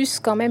en plus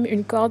quand même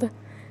une corde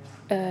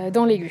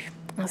dans l'aigu,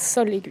 un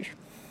sol aigu.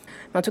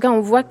 En tout cas on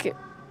voit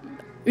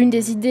qu'une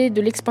des idées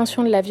de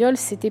l'expansion de la viole,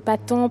 c'était pas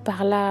tant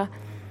par la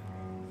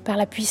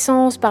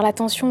puissance, par la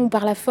tension ou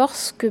par la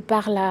force que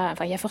par la...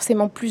 Enfin, il y a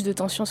forcément plus de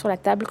tension sur la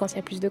table quand il y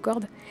a plus de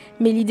cordes.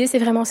 Mais l'idée, c'est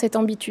vraiment cet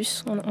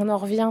ambitus. On en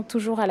revient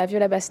toujours à la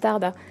viola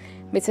bastarde,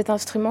 mais cet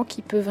instrument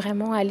qui peut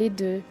vraiment aller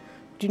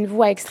d'une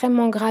voix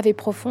extrêmement grave et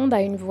profonde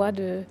à une voix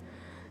de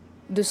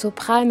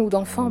soprane ou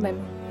d'enfant même.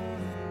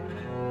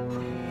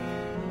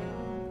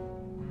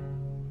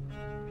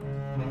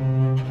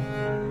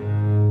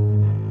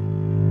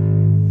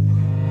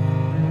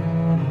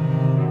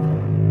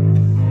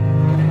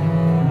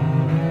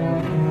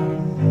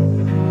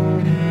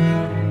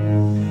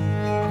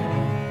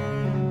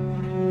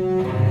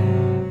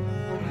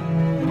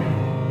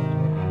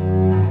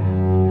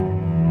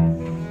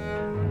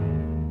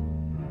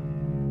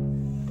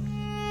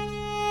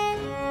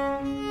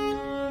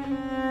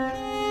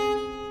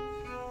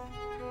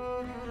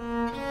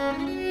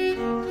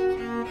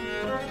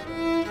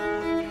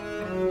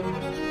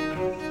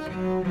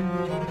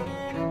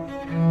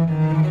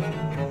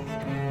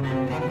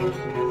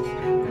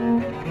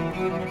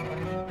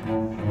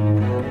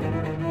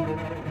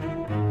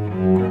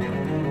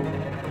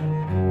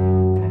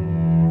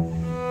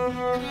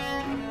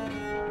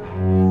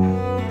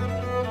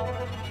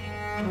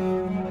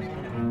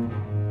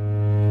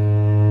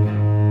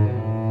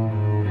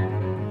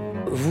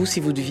 Vous, si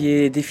vous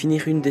deviez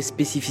définir une des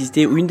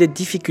spécificités ou une des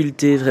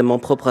difficultés vraiment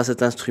propres à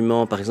cet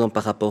instrument, par exemple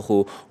par rapport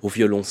au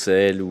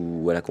violoncelle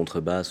ou à la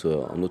contrebasse ou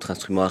à un autre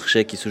instrument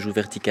archet qui se joue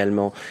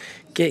verticalement,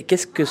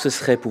 qu'est-ce que ce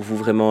serait pour vous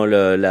vraiment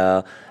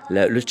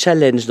le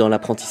challenge dans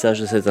l'apprentissage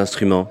de cet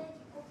instrument ?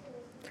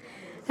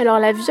 Alors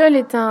la viole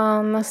est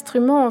un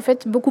instrument en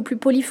fait beaucoup plus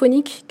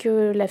polyphonique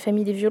que la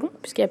famille des violons,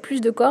 puisqu'il y a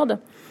plus de cordes.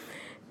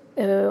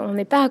 On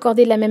n'est pas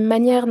accordé de la même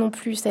manière non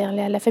plus.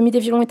 C'est-à-dire la famille des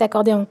violons est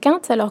accordée en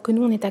quinte, alors que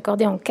nous, on est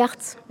accordé en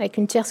quarte, avec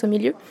une tierce au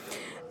milieu.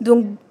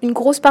 Donc, une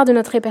grosse part de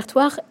notre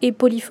répertoire est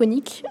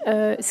polyphonique,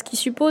 ce qui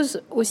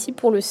suppose aussi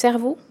pour le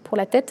cerveau, pour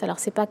la tête, alors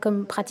c'est pas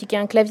comme pratiquer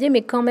un clavier,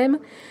 mais quand même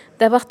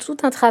d'avoir tout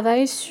un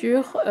travail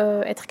sur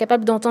être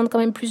capable d'entendre quand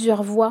même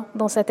plusieurs voix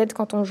dans sa tête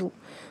quand on joue.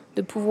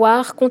 De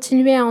pouvoir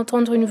continuer à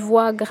entendre une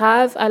voix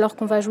grave alors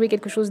qu'on va jouer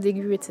quelque chose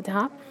d'aigu, etc.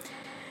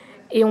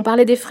 Et on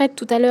parlait des frettes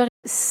tout à l'heure.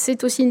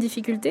 C'est aussi une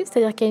difficulté,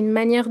 c'est-à-dire qu'il y a une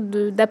manière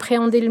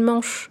d'appréhender le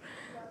manche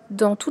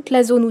dans toute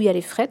la zone où il y a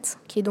les frettes,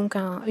 qui est donc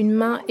une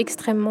main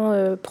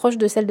extrêmement proche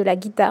de celle de la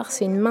guitare.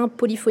 C'est une main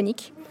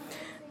polyphonique.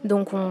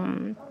 Donc je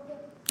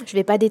ne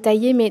vais pas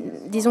détailler, mais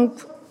disons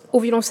qu'au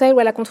violoncelle ou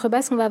à la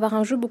contrebasse, on va avoir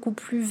un jeu beaucoup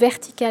plus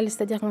vertical,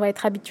 c'est-à-dire qu'on va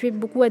être habitué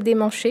beaucoup à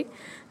démancher,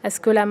 à ce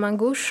que la main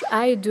gauche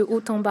aille de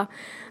haut en bas.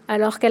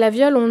 Alors qu'à la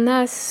viole, on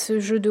a ce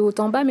jeu de haut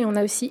en bas, mais on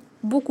a aussi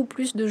beaucoup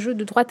plus de jeu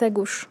de droite à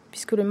gauche,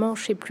 puisque le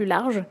manche est plus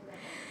large.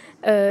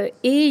 Et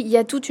il y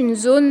a toute une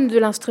zone de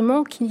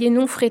l'instrument qui est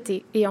non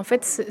frettée. Et en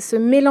fait, ce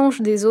mélange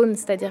des zones,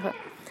 c'est-à-dire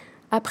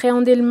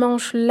appréhender le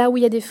manche là où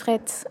il y a des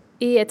frettes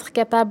et être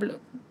capable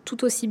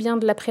tout aussi bien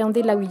de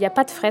l'appréhender là où il n'y a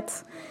pas de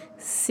frettes,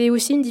 c'est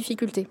aussi une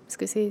difficulté. Parce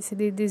que c'est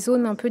des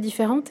zones un peu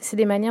différentes, c'est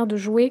des manières de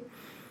jouer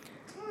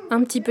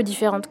un petit peu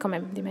différentes quand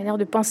même, des manières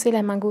de penser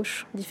la main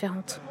gauche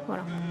différentes.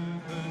 Voilà.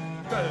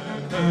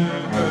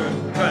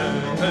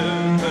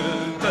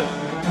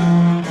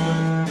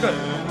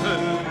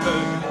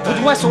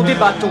 Vos doigts sont des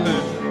bâtons.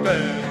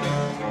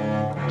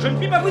 Je ne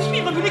puis pas vous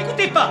suivre, vous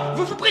n'écoutez pas,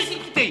 vous vous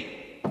précipitez.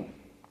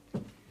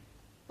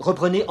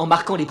 Reprenez en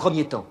marquant les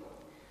premiers temps.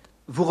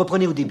 Vous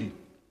reprenez au début.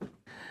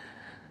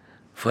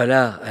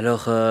 Voilà,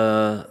 alors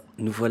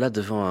nous voilà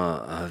devant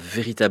un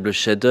véritable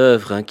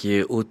chef-d'œuvre qui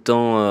est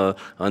autant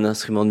un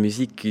instrument de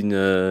musique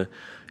qu'une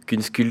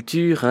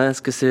sculpture.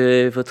 Est-ce que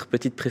c'est votre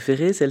petite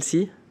préférée,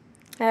 celle-ci ?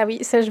 Ah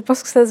oui, ça, je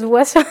pense que ça se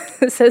voit, ça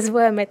se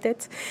voit à ma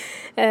tête.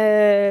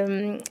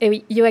 Et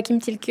oui, Joachim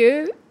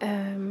Tilke,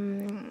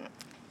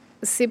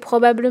 c'est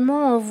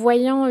probablement en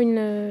voyant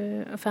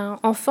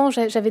enfant,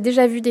 j'avais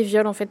déjà vu des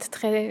viols en fait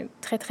très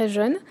très très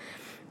jeune.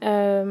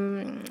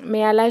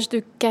 Mais à l'âge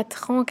de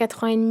 4 ans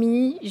et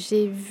demi,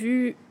 j'ai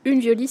vu une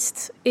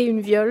violiste et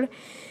une viole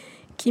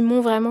qui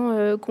m'ont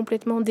vraiment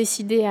complètement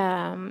décidée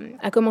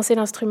à commencer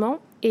l'instrument.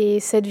 Et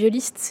cette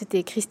violiste,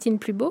 c'était Christine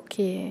Plubot,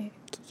 qui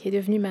est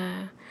devenue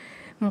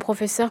mon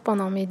professeur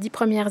pendant mes 10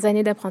 premières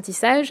années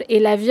d'apprentissage. Et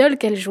la viole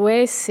qu'elle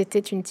jouait, c'était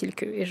une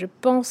Tilke. Et je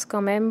pense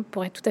quand même,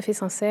 pour être tout à fait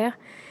sincère,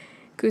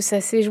 que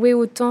ça s'est joué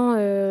autant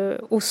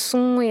au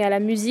son et à la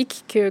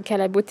musique qu'à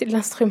la beauté de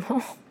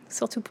l'instrument,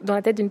 surtout dans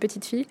la tête d'une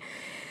petite fille.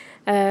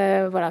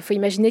 Voilà, faut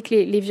imaginer que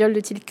les viols de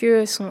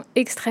Tilke sont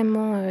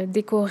extrêmement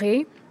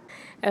décorées.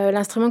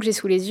 L'instrument que j'ai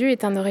sous les yeux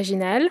est un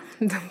original,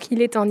 donc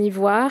il est en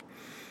ivoire.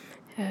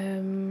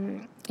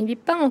 Il n'est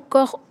pas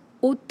encore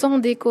autant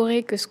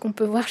décoré que ce qu'on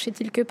peut voir chez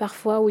Tilke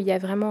parfois, où il y a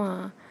vraiment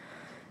un...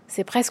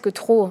 C'est presque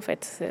trop, en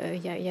fait.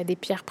 Il y a des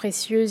pierres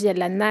précieuses, il y a de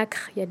la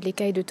nacre, il y a de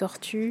l'écaille de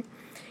tortue.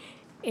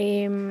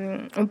 Et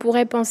on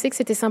pourrait penser que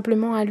c'était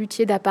simplement un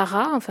luthier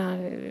d'apparat,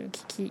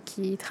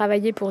 qui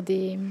travaillait pour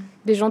des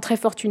gens très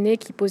fortunés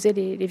qui posaient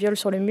les viols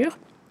sur le mur.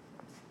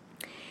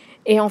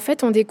 Et en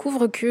fait, on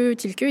découvre que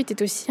Tilke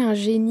était aussi un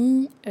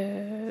génie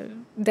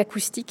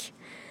d'acoustique.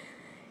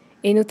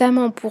 Et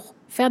notamment pour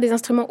faire des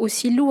instruments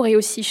aussi lourds et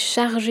aussi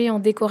chargés en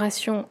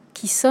décoration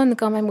qui sonnent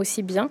quand même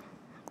aussi bien,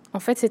 en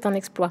fait, c'est un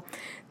exploit.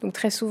 Donc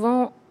très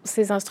souvent,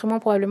 ces instruments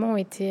probablement ont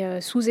été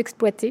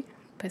sous-exploités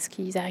parce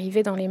qu'ils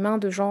arrivaient dans les mains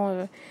de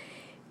gens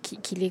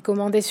qui les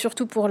commandaient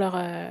surtout pour leur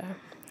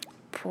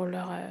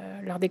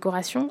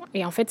décoration.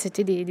 Et en fait,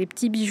 c'était des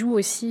petits bijoux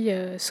aussi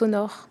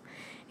sonores.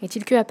 Et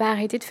Tilke n'a pas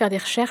arrêté de faire des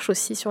recherches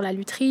aussi sur la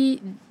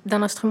lutherie.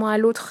 D'un instrument à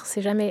l'autre,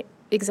 c'est jamais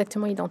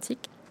exactement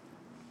identique.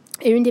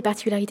 Et une des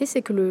particularités,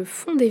 c'est que le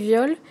fond des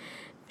viols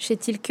chez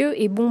Tilke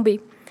est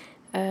bombé.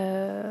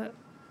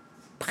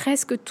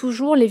 Presque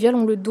toujours, les viols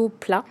ont le dos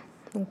plat,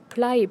 donc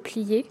plat et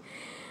plié.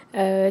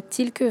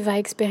 Tilke va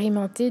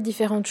expérimenter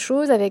différentes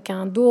choses avec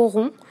un dos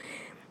rond.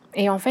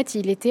 Et en fait,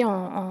 il était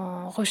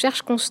en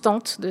recherche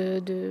constante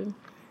de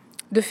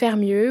faire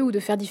mieux ou de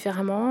faire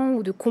différemment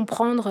ou de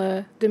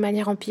comprendre de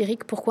manière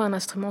empirique pourquoi un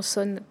instrument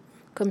sonne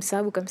comme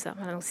ça ou comme ça.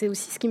 Voilà, donc c'est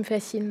aussi ce qui me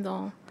fascine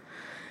dans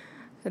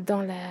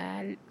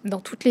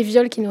toutes les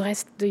viols qui nous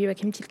restent de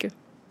Joachim Tilke.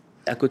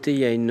 À côté, il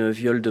y a une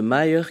viole de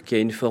Mayer qui a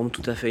une forme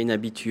tout à fait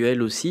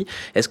inhabituelle aussi.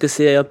 Est-ce que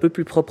c'est un peu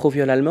plus propre aux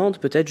violes allemandes,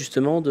 peut-être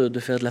justement, de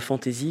faire de la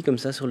fantaisie comme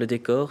ça sur le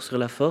décor, sur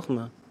la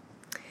forme ?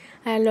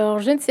 Alors,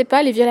 je ne sais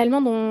pas. Les violes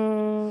allemandes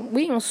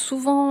ont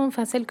souvent,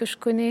 enfin celles que je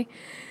connais,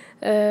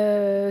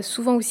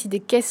 souvent aussi des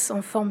caisses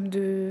en forme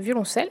de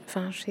violoncelle,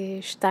 enfin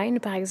chez Stein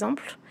par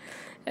exemple.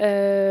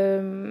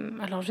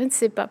 Alors, je ne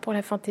sais pas. Pour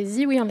la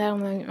fantaisie, oui, on a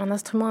un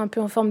instrument un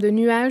peu en forme de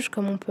nuage,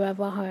 comme on peut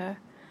avoir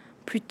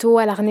plutôt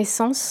à la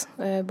Renaissance,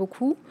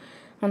 beaucoup.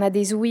 On a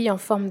des ouïes en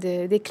forme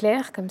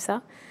d'éclairs, comme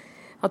ça.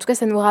 En tout cas,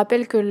 ça nous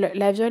rappelle que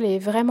la viole est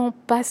vraiment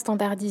pas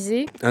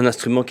standardisée. Un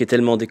instrument qui est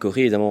tellement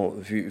décoré, évidemment,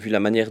 vu la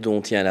manière dont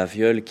on tient la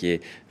viole, qui est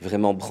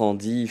vraiment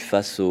brandie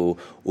face au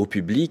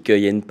public, il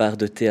y a une part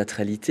de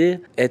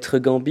théâtralité. Être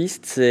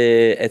gambiste,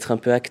 c'est être un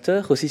peu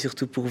acteur aussi,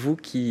 surtout pour vous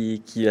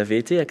qui avez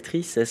été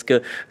actrice. Est-ce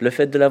que le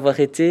fait de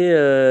l'avoir été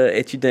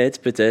est une aide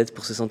peut-être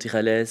pour se sentir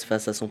à l'aise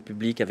face à son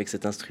public avec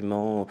cet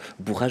instrument,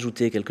 pour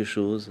rajouter quelque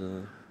chose ?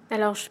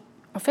 Alors,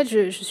 en fait, je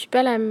ne suis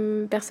pas la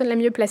personne la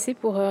mieux placée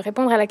pour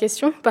répondre à la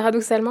question,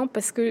 paradoxalement,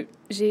 parce que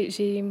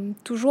j'ai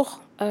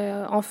toujours,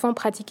 enfant,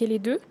 pratiqué les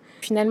deux.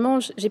 Finalement,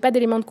 je n'ai pas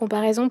d'éléments de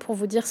comparaison pour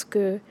vous dire ce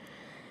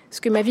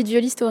que ma vie de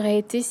violiste aurait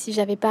été si je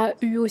n'avais pas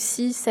eu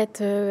aussi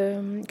cette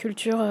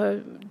culture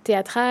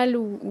théâtrale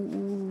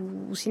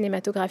ou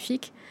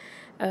cinématographique.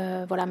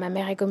 Voilà, ma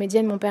mère est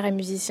comédienne, mon père est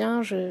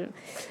musicien.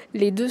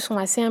 Les deux sont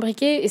assez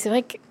imbriqués. Et c'est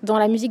vrai que dans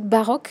la musique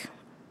baroque,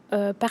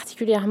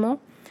 particulièrement,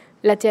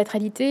 la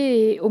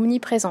théâtralité est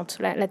omniprésente.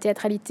 La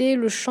théâtralité,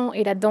 le chant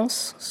et la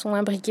danse sont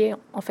imbriqués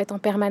en fait en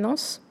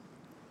permanence.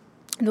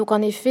 Donc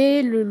en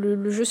effet,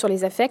 le jeu sur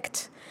les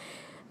affects,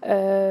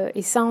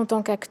 et ça en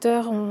tant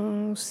qu'acteur,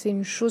 c'est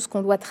une chose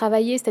qu'on doit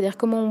travailler, c'est-à-dire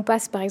comment on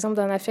passe par exemple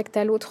d'un affect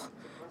à l'autre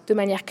de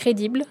manière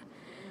crédible.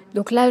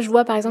 Donc là, je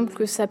vois par exemple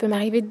que ça peut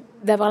m'arriver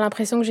d'avoir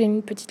l'impression que j'ai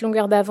une petite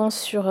longueur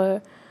d'avance sur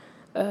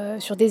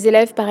des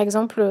élèves par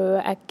exemple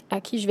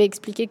à qui je vais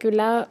expliquer que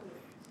là,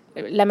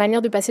 la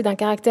manière de passer d'un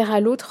caractère à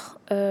l'autre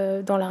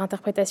dans leur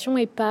interprétation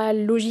n'est pas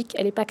logique,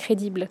 elle n'est pas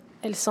crédible.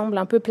 Elle semble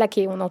un peu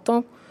plaquée. On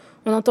entend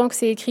que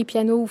c'est écrit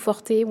piano ou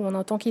forte, ou on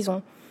entend qu'ils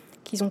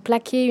ont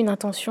plaqué une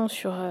intention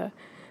sur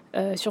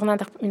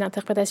une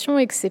interprétation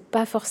et que c'est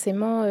pas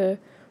forcément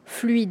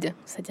fluide.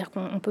 C'est-à-dire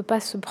qu'on ne peut pas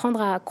se prendre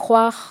à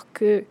croire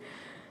que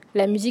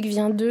la musique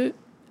vient d'eux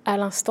à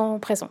l'instant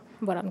présent.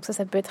 Voilà, donc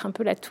ça peut être un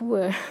peu l'atout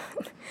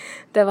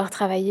d'avoir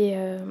travaillé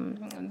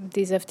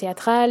des œuvres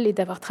théâtrales et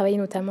d'avoir travaillé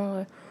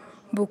notamment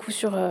beaucoup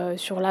sur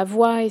la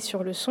voix et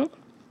sur le son.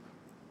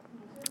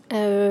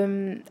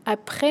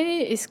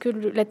 Après, est-ce que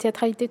la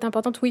théâtralité est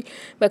importante ? Oui,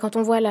 quand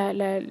on voit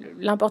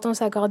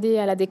l'importance accordée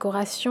à la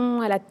décoration,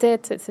 à la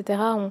tête,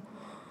 etc.,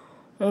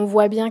 on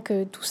voit bien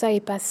que tout ça n'est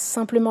pas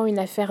simplement une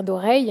affaire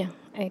d'oreille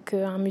et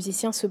qu'un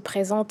musicien se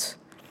présente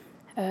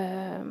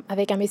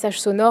avec un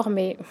message sonore,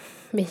 mais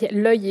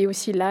l'œil est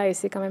aussi là et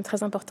c'est quand même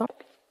très important.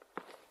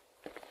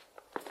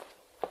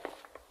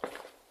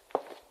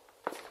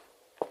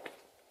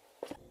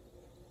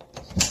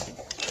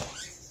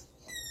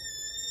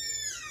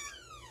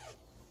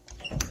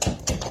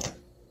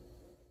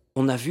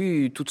 On a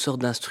vu toutes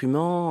sortes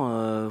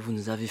d'instruments, vous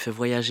nous avez fait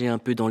voyager un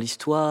peu dans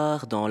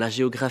l'histoire, dans la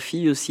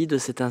géographie aussi de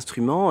cet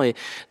instrument, et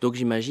donc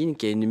j'imagine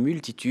qu'il y a une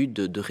multitude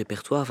de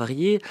répertoires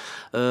variés.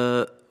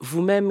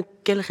 Vous-même,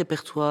 quel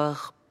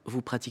répertoire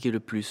vous pratiquez le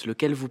plus ?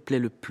 Lequel vous plaît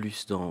le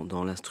plus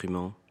dans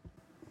l'instrument ?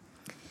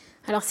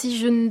 Alors si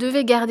je ne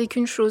devais garder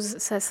qu'une chose,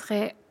 ça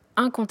serait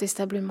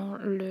incontestablement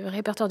le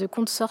répertoire de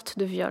consortes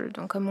de viol.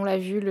 Donc, comme on l'a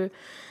vu,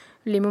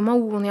 les moments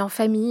où on est en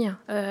famille,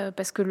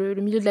 parce que le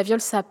milieu de la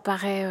viole, ça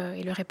paraît,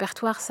 et le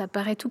répertoire, ça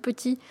paraît tout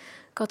petit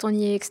quand on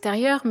y est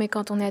extérieur, mais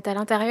quand on est à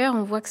l'intérieur,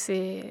 on voit que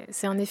c'est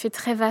un effet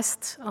très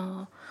vaste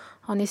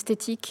en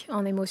esthétique,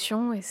 en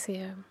émotion, et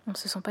on ne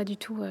se sent pas du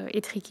tout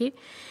étriqué.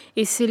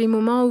 Et c'est les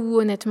moments où,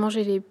 honnêtement,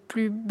 j'ai les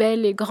plus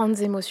belles et grandes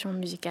émotions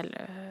musicales.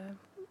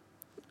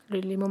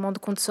 Les moments de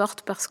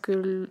consortes, parce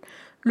que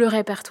le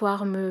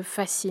répertoire me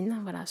fascine,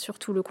 voilà,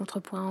 surtout le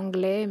contrepoint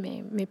anglais,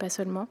 mais pas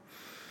seulement.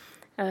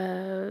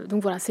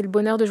 Donc voilà, c'est le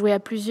bonheur de jouer à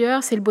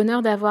plusieurs, c'est le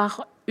bonheur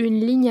d'avoir une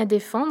ligne à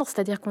défendre,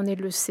 c'est-à-dire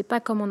c'est pas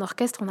comme en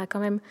orchestre, on a quand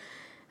même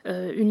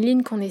une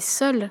ligne qu'on est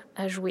seul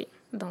à jouer.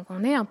 Donc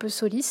on est un peu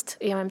soliste,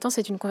 et en même temps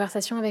c'est une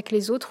conversation avec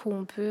les autres où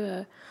on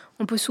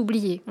peut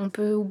s'oublier. On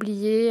peut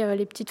oublier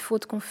les petites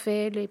fautes qu'on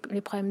fait,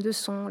 les problèmes de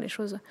son, les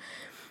choses.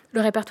 Le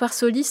répertoire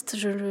soliste,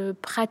 je le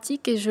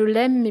pratique et je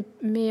l'aime,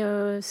 mais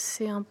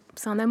c'est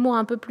un amour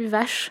un peu plus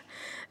vache.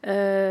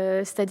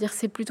 C'est-à-dire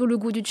c'est plutôt le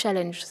goût du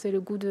challenge, c'est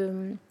le goût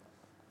de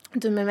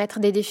me mettre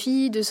des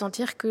défis, de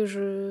sentir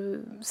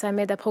que ça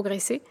m'aide à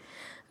progresser.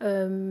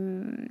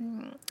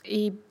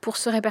 Et pour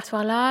ce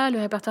répertoire-là, le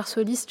répertoire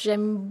soliste,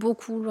 j'aime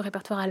beaucoup le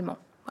répertoire allemand.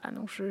 Voilà,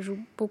 donc je joue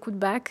beaucoup de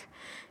Bach.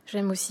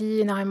 J'aime aussi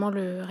énormément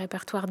le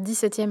répertoire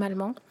 17e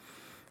allemand,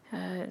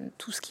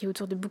 tout ce qui est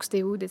autour de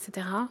Buxtehude,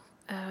 etc.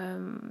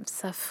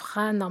 Ça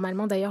fera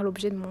normalement d'ailleurs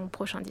l'objet de mon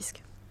prochain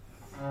disque.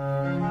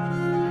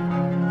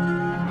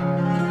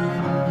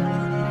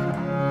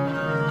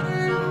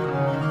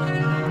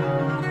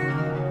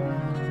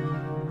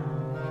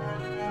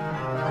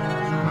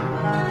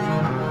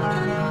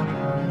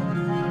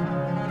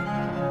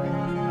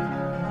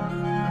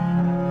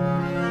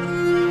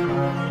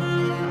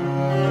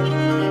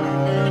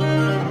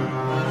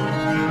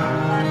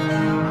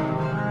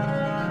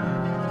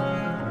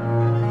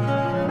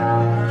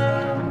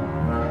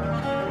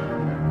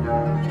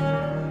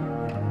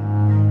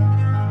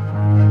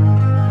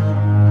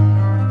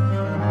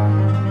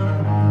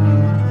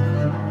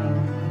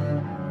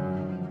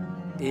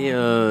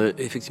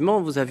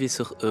 Effectivement, vous aviez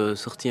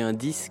sorti un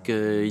disque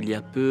il y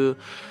a peu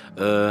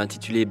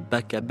intitulé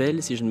Bach à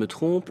Belle, si je ne me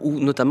trompe, où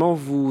notamment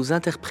vous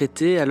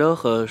interprétez,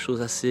 alors,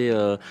 chose assez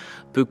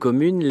peu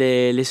commune,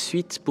 les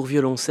suites pour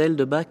violoncelle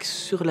de Bach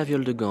sur la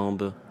viole de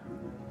gambe.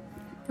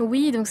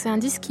 Oui, donc c'est un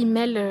disque qui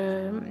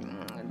mêle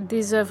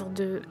des œuvres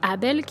de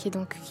Abel, qui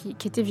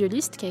était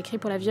violiste, qui a écrit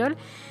pour la viole,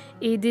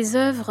 et des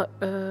œuvres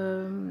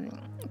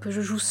que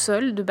je joue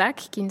seule de Bach,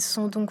 qui ne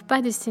sont donc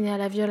pas destinées à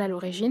la viole à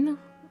l'origine.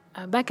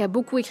 Bach a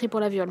beaucoup écrit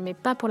pour la viole, mais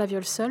pas pour la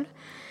viole seule.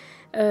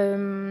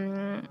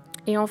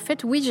 Et en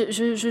fait, oui,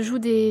 je joue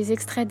des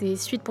extraits des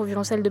suites pour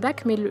violoncelle de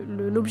Bach, mais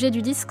l'objet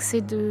du disque,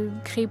 c'est de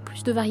créer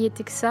plus de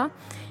variété que ça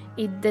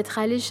et d'être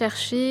allé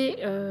chercher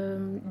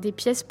des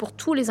pièces pour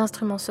tous les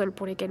instruments seuls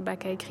pour lesquels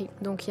Bach a écrit.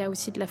 Donc il y a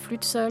aussi de la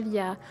flûte seule, il y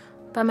a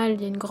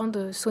une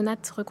grande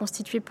sonate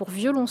reconstituée pour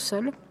violon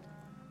seul.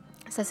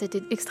 Ça,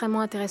 c'était extrêmement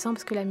intéressant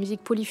parce que la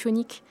musique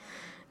polyphonique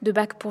de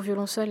Bach pour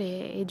violon seul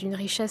est d'une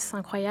richesse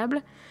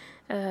incroyable.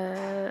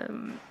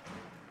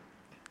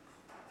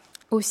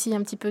 Aussi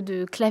un petit peu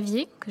de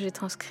clavier que j'ai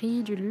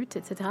transcrit, du luth,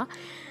 etc.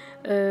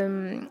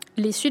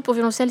 Les suites pour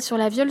violoncelle sur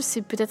la viole,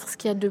 c'est peut-être ce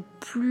qu'il y a de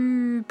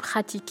plus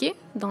pratiqué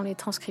dans les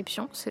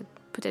transcriptions. C'est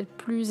peut-être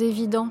plus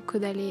évident que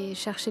d'aller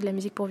chercher de la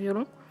musique pour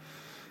violon,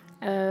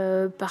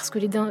 parce que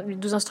les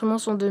deux instruments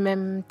sont de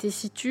même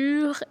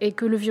tessiture et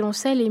que le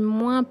violoncelle est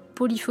moins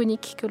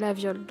polyphonique que la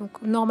viole.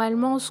 Donc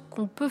normalement, ce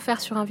qu'on peut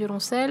faire sur un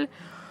violoncelle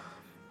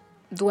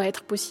doit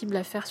être possible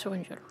à faire sur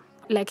une viole.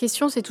 La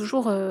question, c'est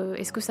toujours,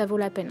 est-ce que ça vaut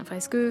la peine ? Enfin,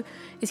 est-ce qu'il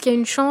y a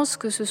une chance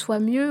que ce soit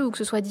mieux ou que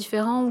ce soit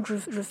différent ou que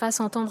je fasse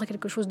entendre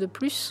quelque chose de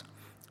plus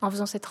en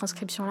faisant cette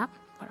transcription-là ?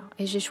 Voilà.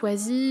 Et j'ai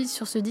choisi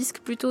sur ce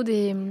disque plutôt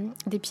des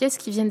pièces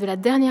qui viennent de la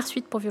dernière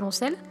suite pour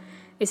violoncelle.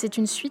 Et c'est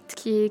une suite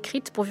qui est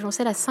écrite pour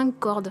violoncelle à 5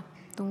 cordes.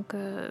 Donc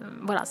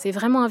voilà, c'est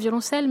vraiment un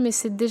violoncelle, mais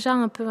c'est déjà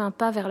un peu un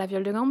pas vers la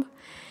viole de gambe.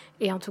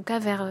 Et en tout cas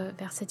vers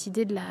cette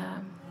idée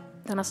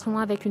d'un instrument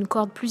avec une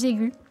corde plus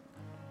aiguë,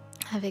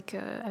 avec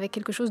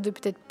quelque chose de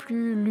peut-être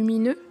plus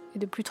lumineux et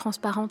de plus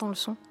transparent dans le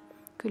son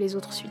que les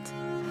autres suites.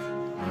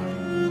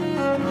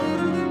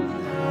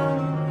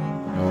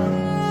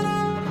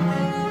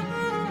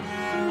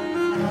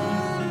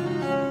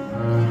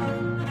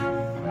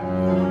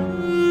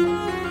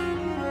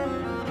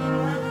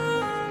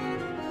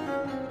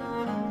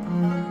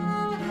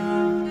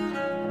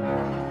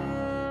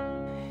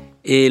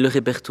 Et le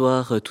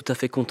répertoire tout à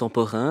fait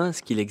contemporain,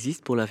 est-ce qu'il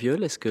existe pour la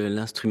viole ? Est-ce que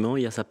l'instrument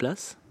y a sa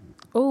place ?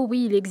 Oh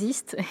oui, il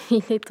existe.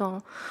 Il est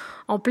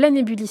en pleine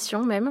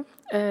ébullition même.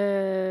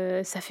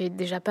 Ça fait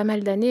déjà pas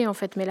mal d'années en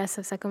fait, mais là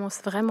ça commence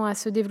vraiment à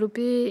se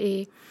développer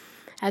et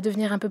à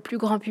devenir un peu plus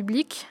grand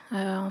public.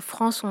 En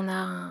France, on a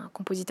un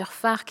compositeur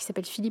phare qui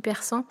s'appelle Philippe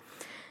Hersan,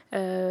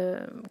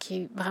 qui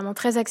est vraiment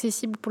très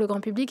accessible pour le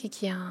grand public et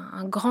qui est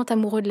un grand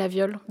amoureux de la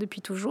viole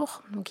depuis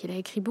toujours. Donc il a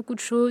écrit beaucoup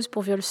de choses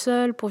pour viole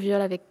seule, pour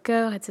viole avec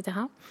chœur, etc.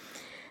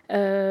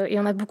 Et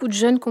on a beaucoup de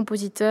jeunes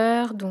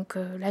compositeurs, donc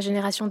la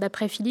génération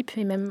d'après Philippe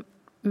et même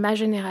ma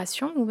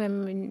génération, ou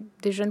même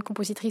des jeunes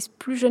compositrices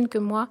plus jeunes que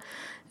moi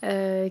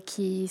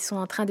qui sont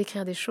en train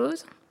d'écrire des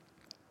choses.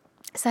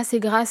 Ça, c'est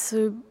grâce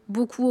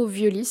beaucoup aux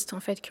violiste, en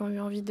fait, qui ont eu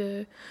envie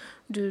de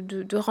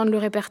rendre le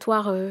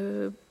répertoire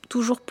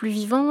toujours plus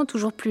vivant,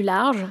 toujours plus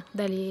large,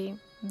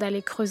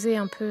 d'aller creuser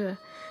un peu,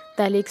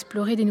 d'aller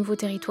explorer des nouveaux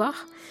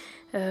territoires.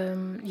 Il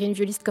y a une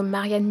violiste comme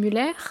Marianne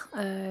Muller,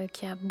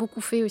 qui a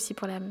beaucoup fait aussi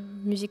pour la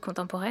musique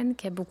contemporaine,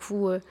 qui a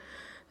beaucoup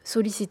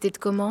sollicité de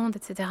commandes,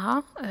 etc.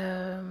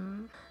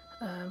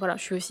 Voilà,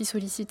 je suis aussi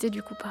sollicitée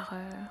du coup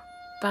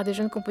par des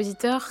jeunes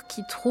compositeurs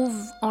qui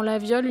trouvent en la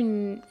viole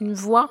une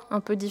voix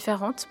un peu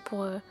différente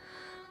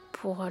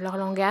pour leur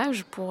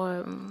langage, pour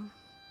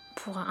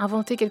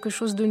inventer quelque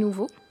chose de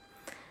nouveau.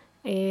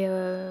 Et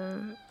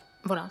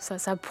voilà,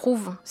 ça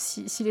prouve,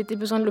 s'il était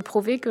besoin de le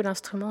prouver, que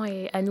l'instrument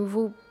est à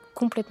nouveau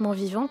complètement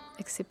vivant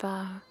et que c'est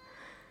pas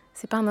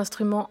un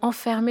instrument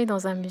enfermé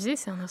dans un musée,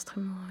 c'est un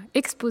instrument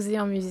exposé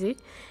en musée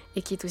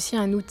et qui est aussi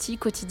un outil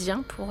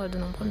quotidien pour de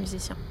nombreux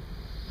musiciens.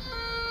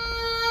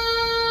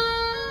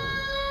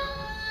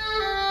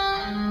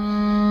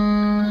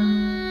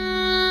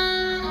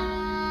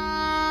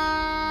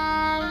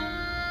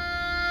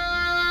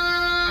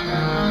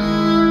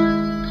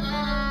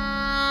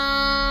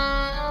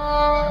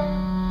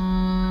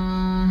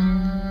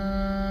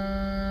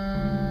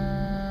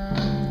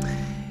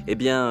 Eh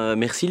bien,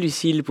 merci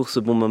Lucile pour ce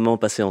bon moment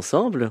passé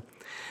ensemble.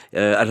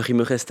 Alors, il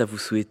me reste à vous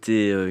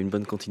souhaiter une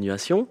bonne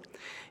continuation.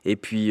 Et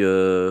puis,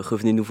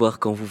 revenez nous voir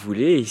quand vous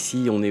voulez.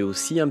 Ici, on est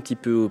aussi un petit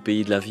peu au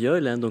pays de la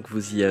viole, hein, donc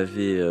vous y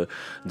avez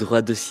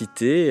droit de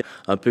citer,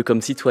 un peu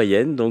comme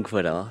citoyenne. Donc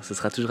voilà, ce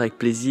sera toujours avec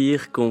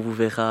plaisir qu'on vous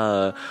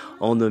verra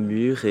en nos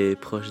murs et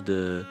proche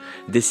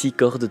des 6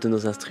 cordes de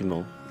nos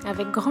instruments.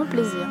 Avec grand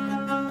plaisir.